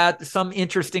combat, some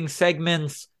interesting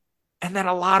segments, and then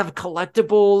a lot of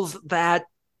collectibles that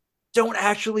don't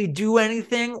actually do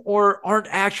anything or aren't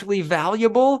actually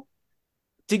valuable.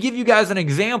 To give you guys an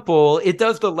example, it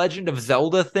does the Legend of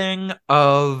Zelda thing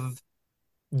of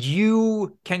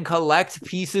you can collect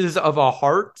pieces of a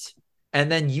heart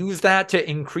and then use that to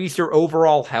increase your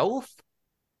overall health.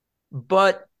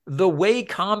 But the way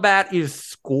combat is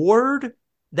scored,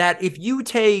 that if you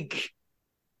take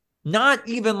not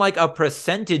even like a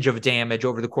percentage of damage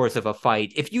over the course of a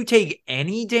fight, if you take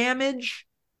any damage,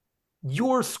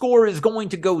 your score is going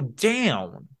to go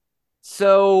down.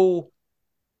 So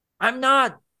I'm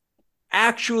not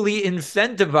actually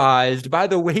incentivized by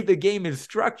the way the game is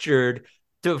structured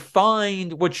to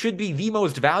find what should be the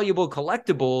most valuable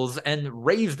collectibles and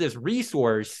raise this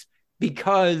resource,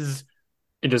 because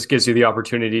it just gives you the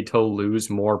opportunity to lose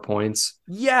more points.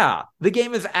 Yeah, the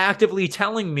game is actively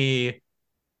telling me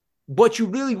what you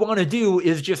really want to do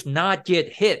is just not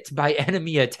get hit by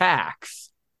enemy attacks.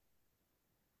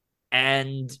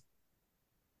 And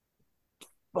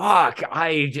fuck,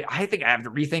 I think I have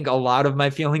to rethink a lot of my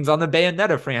feelings on the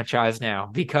Bayonetta franchise now,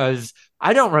 because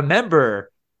I don't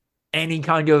remember any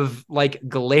kind of like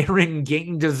glaring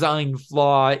game design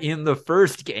flaw in the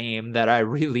first game that I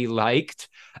really liked.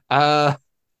 But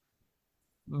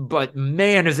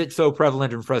man, is it so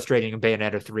prevalent and frustrating in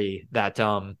Bayonetta 3 that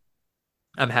I'm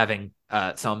having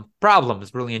some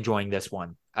problems really enjoying this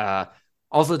one.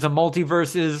 Also, it's a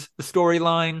multiverses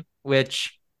storyline,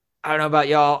 which I don't know about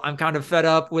y'all. I'm kind of fed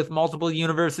up with multiple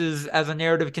universes as a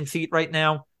narrative conceit right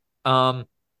now. And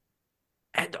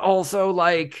also,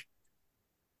 like,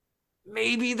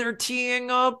 maybe they're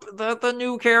teeing up that the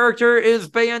new character is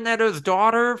Bayonetta's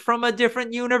daughter from a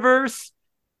different universe.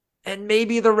 And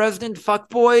maybe the resident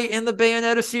fuckboy in the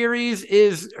Bayonetta series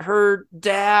is her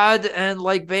dad, and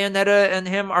like Bayonetta and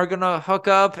him are gonna hook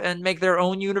up and make their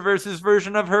own universe's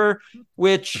version of her,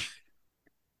 which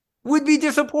would be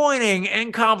disappointing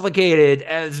and complicated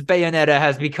as Bayonetta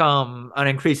has become an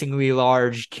increasingly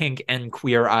large kink and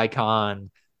queer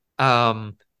icon.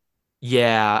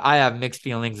 Yeah, I have mixed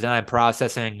feelings and I'm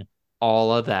processing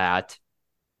all of that.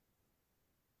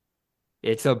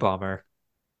 It's a bummer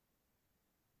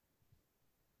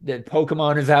that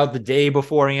Pokemon is out the day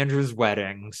before Andrew's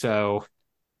wedding. So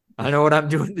I know what I'm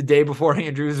doing the day before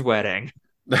Andrew's wedding.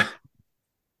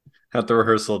 At the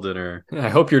rehearsal dinner. I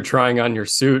hope you're trying on your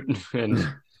suit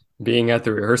and being at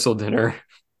the rehearsal dinner.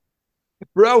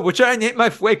 Bro, what should I name my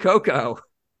Fuecoco?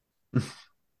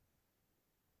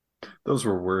 Those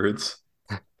were words.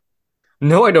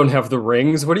 No, I don't have the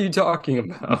rings. What are you talking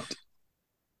about?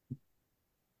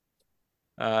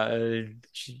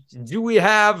 Do we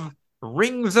have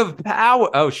Rings of Power?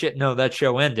 Oh shit, no, that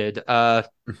show ended. Are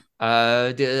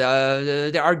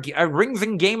rings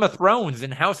in Game of Thrones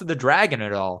and House of the Dragon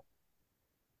at all?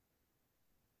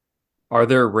 Are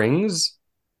there rings?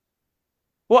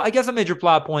 Well, I guess a major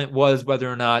plot point was whether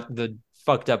or not the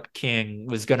fucked up king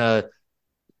was gonna,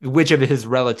 which of his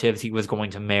relatives he was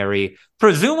going to marry.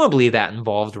 Presumably that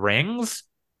involved rings.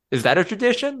 Is that a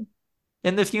tradition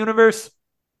in this universe?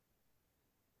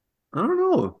 I don't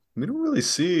know. We don't really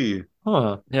see.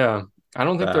 Huh. Yeah, I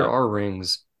don't think there That. are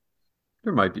rings.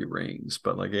 There might be rings,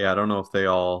 but like, yeah, I don't know if they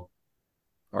all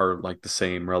are like the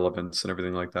same relevance and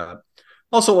everything like that.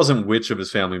 Also, it wasn't which of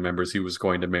his family members he was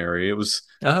going to marry. It was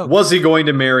he going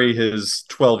to marry his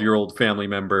 12-year-old family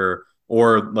member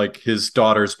or like his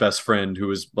daughter's best friend who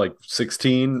was like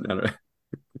 16? I don't know.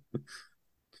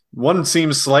 One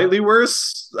seems slightly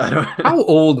worse. I don't How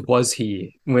old was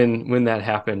he when that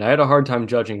happened? I had a hard time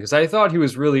judging because I thought he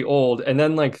was really old, and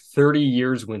then like 30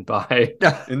 years went by.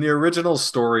 In the original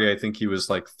story, I think he was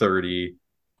like 30.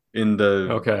 In the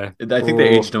Okay. I think they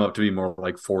aged him up to be more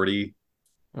like 40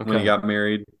 when he Okay. got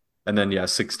married. And then yeah,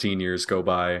 16 years go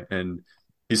by and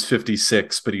he's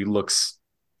 56, but he looks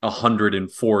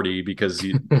 140 because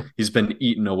he's been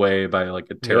eaten away by like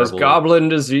a He has terrible goblin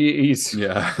disease.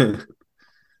 yeah.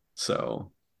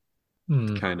 So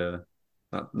Hmm. kind of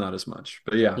not as much,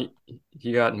 but yeah,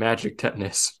 He got magic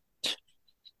tetanus.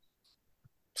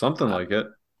 something like it.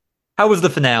 How was the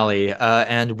finale?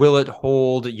 And will it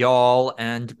hold y'all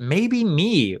and maybe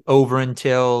me over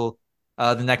until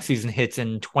the next season hits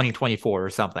in 2024 or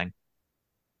something?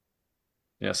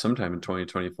 Yeah, sometime in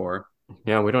 2024.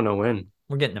 Yeah, we don't know when.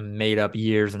 We're getting to made up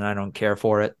years and I don't care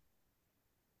for it.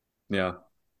 Yeah.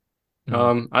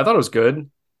 I thought it was good.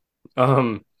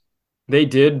 They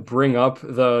did bring up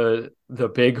the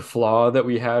big flaw that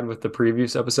we had with the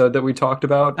previous episode that we talked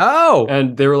about. Oh,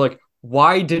 And they were like,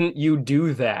 "Why didn't you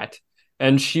do that?"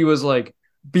 And she was like,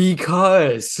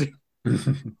 "Because."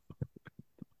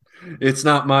 It's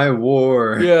not my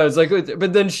war. Yeah, it's like,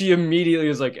 but then she immediately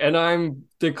was like, "And I'm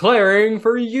declaring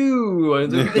for you."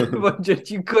 And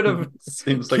you could have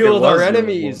Seems like it killed was our your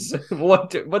enemies.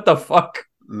 What the fuck?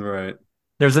 Right.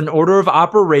 there's an order of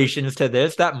operations to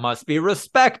this that must be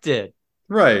respected.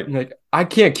 Right. Like, I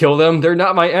can't kill them. They're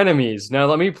not my enemies. Now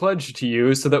let me pledge to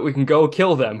you so that we can go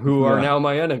kill them, who are now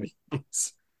my enemies.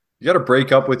 You got to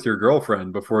break up with your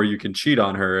girlfriend before you can cheat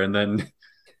on her and then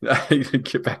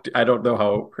get back to. I don't know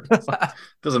how it works.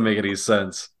 Doesn't make any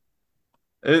sense.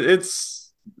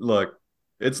 Look,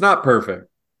 it's not perfect.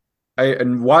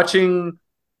 And watching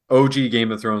OG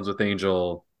Game of Thrones with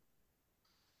Angel,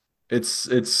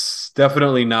 it's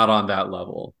definitely not on that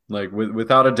level. Like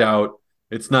without a doubt,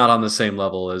 it's not on the same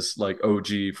level as like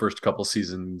OG first couple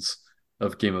seasons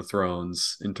of Game of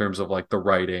Thrones in terms of like the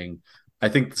writing. I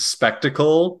think the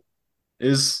spectacle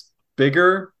is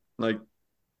bigger. Like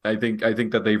I think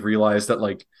that they've realized that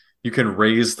like you can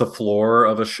raise the floor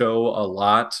of a show a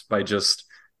lot by just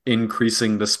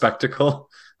increasing the spectacle.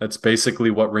 That's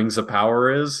basically what Rings of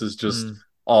Power is just Mm,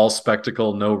 all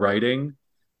spectacle, no writing.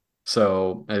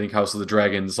 So I think House of the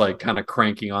Dragon's like kind of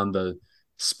cranking on the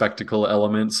spectacle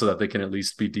element so that they can at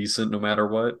least be decent no matter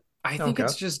what. I think okay.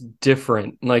 it's just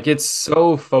different. Like it's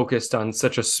so focused on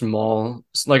such a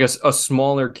a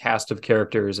smaller cast of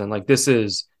characters, and like this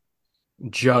is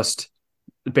just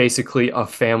basically a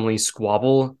family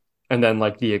squabble, and then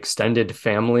like the extended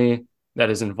family that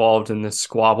is involved in this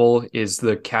squabble is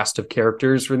the cast of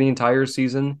characters for the entire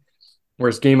season.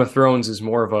 Whereas Game of Thrones is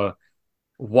more of a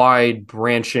wide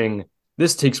branching.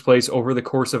 This takes place over the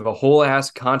course of a whole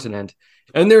ass continent,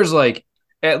 and there's like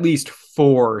at least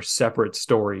four separate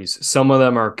stories. Some of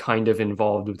them are kind of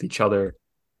involved with each other,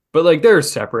 but like they're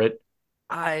separate.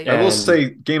 I will And say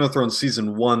Game of Thrones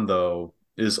season one though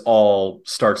is all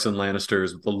Starks and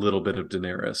Lannisters with a little bit of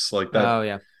Daenerys. Like that Oh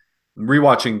yeah.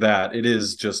 rewatching that, it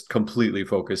is just completely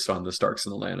focused on the Starks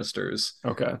and the Lannisters.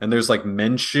 okay, And there's like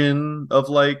mention of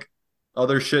like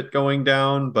other shit going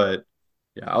down, but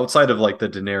yeah, outside of like the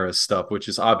Daenerys stuff, which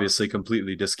is obviously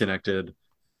completely disconnected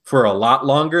for a lot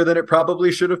longer than it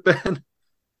probably should have been.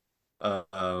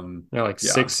 like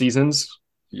Yeah, 6 seasons.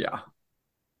 yeah,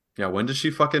 yeah. When does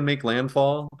she fucking make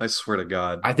landfall? I swear to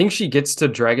God, I think she gets to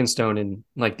Dragonstone in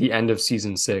like the end of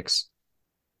season 6.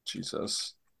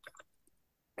 Jesus.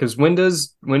 Because when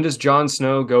does Jon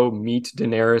Snow go meet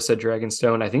Daenerys at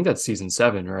Dragonstone? I think that's season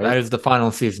 7, That right? is the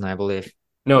final season, I believe.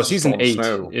 No, This is season Jon eight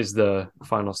Snow. is the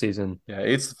final season. Yeah,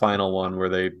 it's the final one where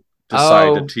they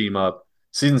decide to Oh, team up.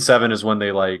 Season seven is when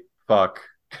they like fuck.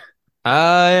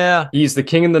 yeah. He's the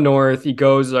king in the north. He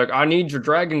goes like, "I need your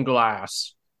dragon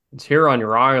glass. It's here on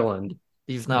your island."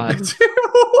 He's Like, not.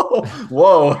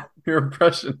 Whoa, your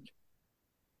impression.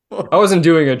 I wasn't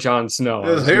doing a Jon Snow.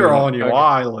 I It's was here doing on your okay.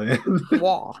 island.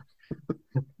 Whoa.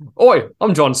 Oi,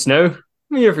 I'm Jon Snow.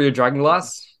 I'm here for your dragon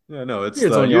glass. Yeah, no, it's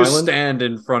Here's the on your you island. stand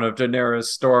in front of Daenerys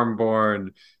Stormborn,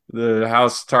 the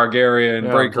House Targaryen,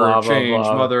 Yeah, Breaker of blah blah Change,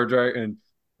 blah. Mother Dragon.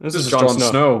 This This is is Jon Jon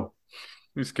Snow. Snow.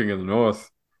 He's King of the North.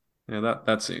 Yeah,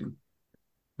 that scene.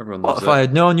 Everyone Well, loves if I it.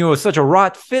 had known you were such a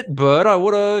right fit, bud, I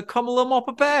would have come a little more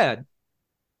prepared.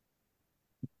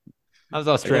 I was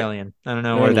Yeah. Australian. I don't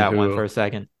know where that went for Anywho, a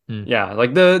second. Hmm. yeah,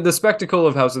 like the spectacle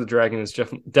of House of the Dragon is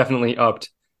definitely upped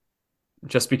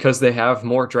just because they have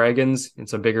more dragons.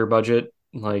 It's a bigger budget.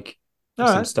 Like All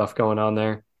there's some right. stuff going on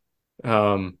there.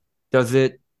 Um, Does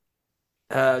it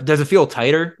does it feel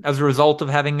tighter as a result of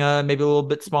having maybe a little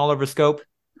bit smaller of a scope?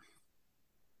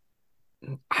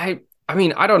 I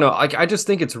mean, I don't know. Like I just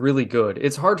think it's really good.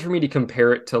 It's hard for me to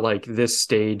compare it to like this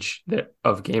stage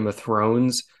of Game of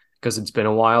Thrones because it's been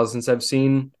a while since I've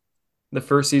seen the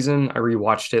first season. I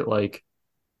rewatched it like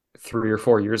 3 or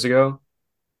 4 years ago.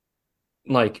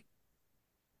 Like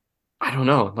I don't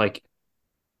know, like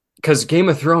because Game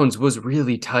of Thrones was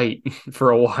really tight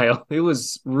for a while. It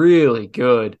was really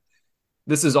good.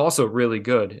 This is also really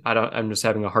good. I'm just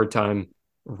having a hard time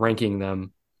ranking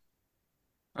them.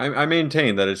 I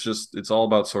maintain that it's all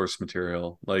about source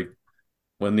material. Like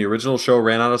when the original show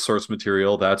ran out of source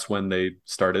material, that's when they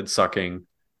started sucking.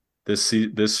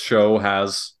 This show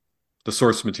has the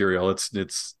source material.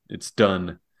 It's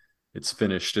done. It's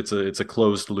finished. It's a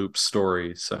closed loop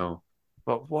story. So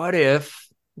But what if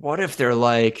they're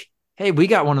like, hey, we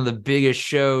got one of the biggest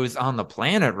shows on the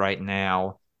planet right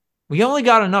now. We only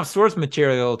got enough source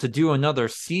material to do another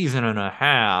season and a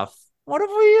half. What if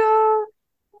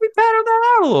we pattern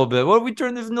that out a little bit? What if we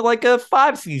turn this into like a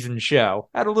 5 season show?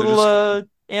 Add a they're little just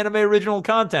anime original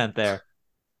content there.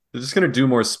 they're just gonna do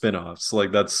more spin-offs.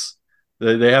 Like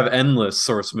they have endless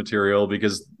source material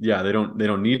because yeah, they don't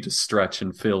need to stretch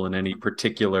and fill in any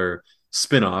particular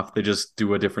spin-off. They just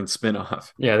do a different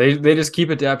spin-off. Yeah, they just keep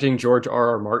adapting George R.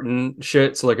 R. Martin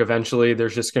shit. So like eventually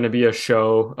there's just going to be a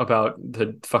show about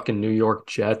the fucking New York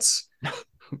Jets,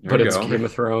 There but you it's go. Game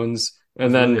of Thrones. I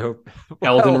was And really then hoping.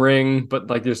 Elden Well, Ring, but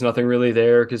like there's nothing really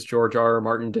there because George R. R.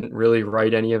 Martin didn't really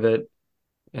write any of it.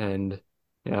 And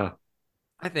yeah.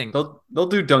 I think They'll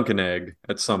do Dunk and Egg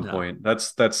at some no. point.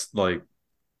 That's like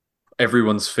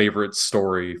everyone's favorite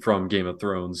story from Game of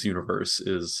Thrones universe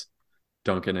is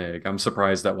Dunk and Egg. I'm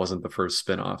surprised that wasn't the first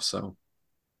spin-off, so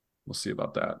we'll see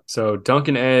about that. So Dunk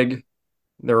and Egg,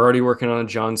 they're already working on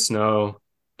Jon Snow.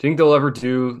 Do you think they'll ever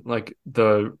do like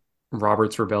the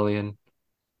Roberts Rebellion?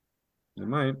 They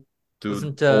might do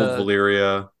Wasn't old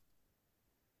Valyria,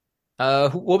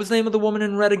 what was the name of the woman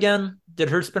in red again? Did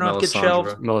her spinoff get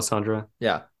shelved? Melisandre. Melisandre.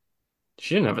 Yeah.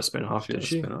 She didn't have a spinoff, She had did a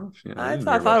she? spin-off. Yeah, I I, didn't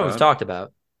I hear thought about it was that. talked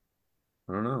about.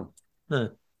 I don't know. Huh.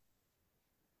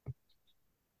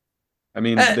 I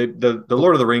mean, the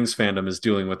Lord of the Rings fandom is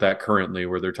dealing with that currently,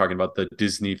 where they're talking about the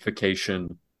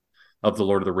Disneyfication of the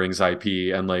Lord of the Rings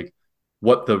IP and like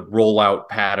what the rollout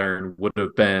pattern would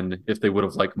have been if they would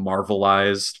have like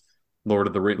Marvelized Lord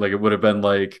of the Rings. Like it would have been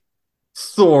like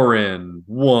Thorin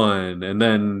one, and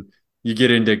then you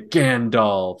get into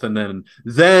Gandalf, and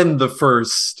then the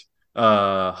first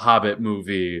Hobbit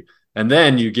movie, and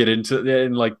then you get into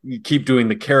and like you keep doing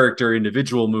the character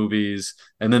individual movies,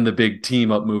 and then the big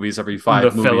team up movies every The 5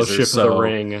 movies or Fellowship of the so.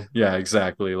 Ring. Yeah,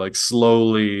 exactly. Like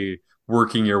slowly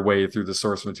working your way through the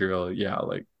source material. Yeah,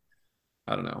 like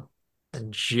I don't know.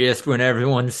 Just when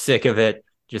everyone's sick of it,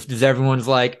 just as everyone's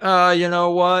like, you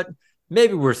know what?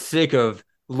 Maybe we're sick of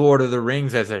Lord of the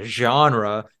Rings as a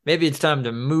genre. Maybe it's time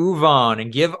to move on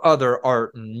and give other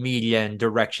art and media and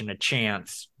direction a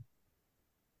chance.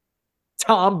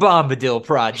 Tom Bombadil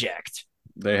Project.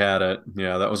 They had it.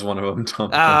 Yeah, that was one of them.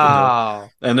 Tom Bombadil. Oh,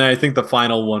 And then I think the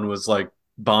final one was like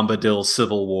Bombadil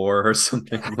Civil War or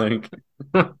something like.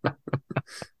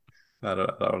 I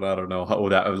don't know how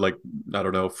that like. I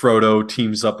don't know. Frodo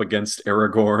teams up against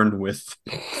Aragorn with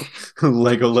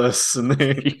Legolas, and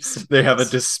they have a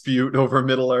dispute over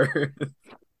Middle Earth.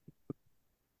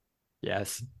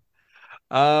 yes.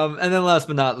 And then last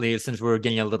but not least, since we're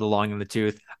getting a little long in the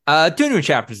tooth, 2 new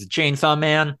chapters of Chainsaw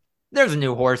Man. There's a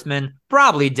new horseman,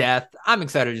 probably Death. I'm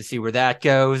excited to see where that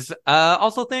goes.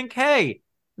 Also think, hey,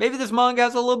 maybe this manga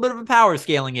has a little bit of a power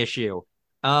scaling issue.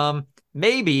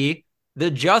 Maybe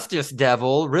the Justice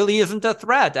Devil really isn't a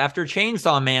threat after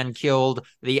Chainsaw Man killed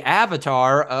the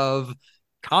avatar of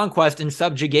conquest and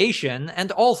subjugation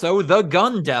and also the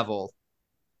Gun Devil.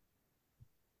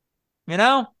 You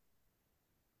know?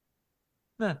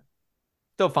 Eh,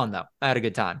 still fun though. I had a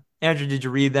good time. Andrew, did you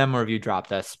read them or have you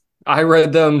dropped us? I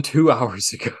read them 2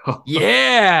 hours ago.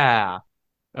 Yeah.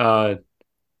 Oh,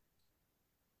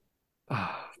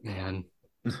 man.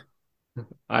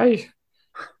 I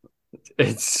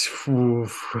it's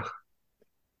oof.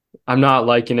 I'm not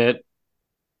liking it.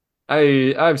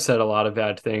 I've said a lot of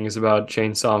bad things about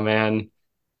Chainsaw Man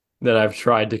that I've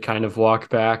tried to kind of walk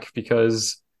back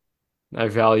because I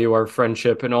value our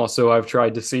friendship, and also I've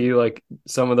tried to see like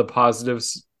some of the positive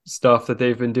stuff that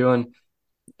they've been doing.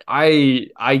 I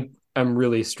am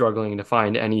really struggling to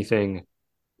find anything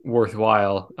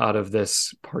worthwhile out of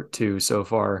this part 2 so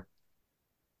far.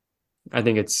 I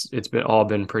think it's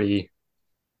been pretty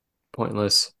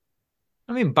pointless.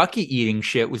 I mean, Bucky eating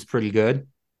shit was pretty good.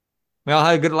 We all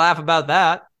had a good laugh about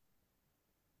that.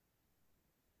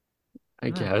 I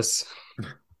guess.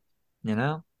 You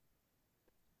know?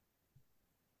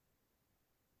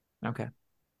 Okay.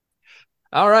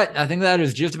 All right. I think that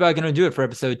is just about going to do it for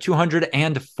episode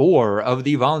 204 of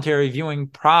the voluntary viewing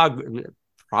Progast.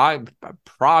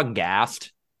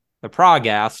 The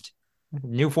Progast,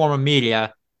 new form of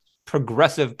media,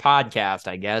 progressive podcast,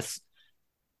 I guess.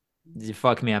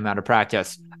 Fuck me, I'm out of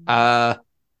practice.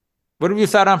 What have you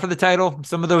set on for the title?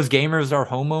 Some of those gamers are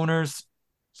homeowners,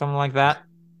 something like that.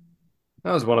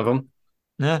 That was one of them.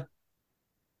 Yeah,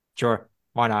 sure.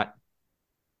 Why not?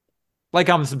 Like,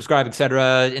 comment, subscribe,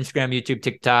 etc. Instagram, YouTube,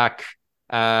 TikTok.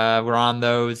 We're on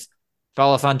those.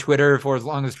 Follow us on Twitter for as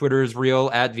long as Twitter is real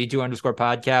at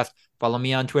V2_podcast. Follow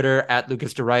me on Twitter at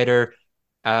Lucas DeWriter.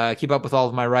 Keep up with all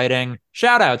of my writing.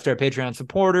 Shout outs to our Patreon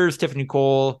supporters, Tiffany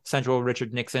Cole, Central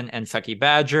Richard Nixon, and Sucky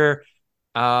Badger.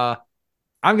 I'm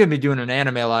going to be doing an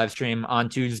anime live stream on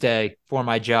Tuesday for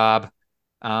my job.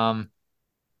 I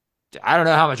don't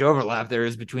know how much overlap there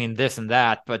is between this and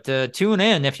that, but tune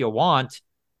in if you want.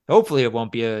 Hopefully it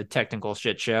won't be a technical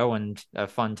shit show and a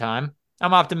fun time.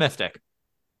 I'm optimistic.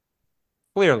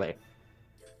 Clearly.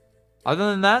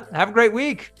 Other than that, have a great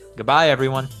week. Goodbye,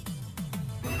 everyone.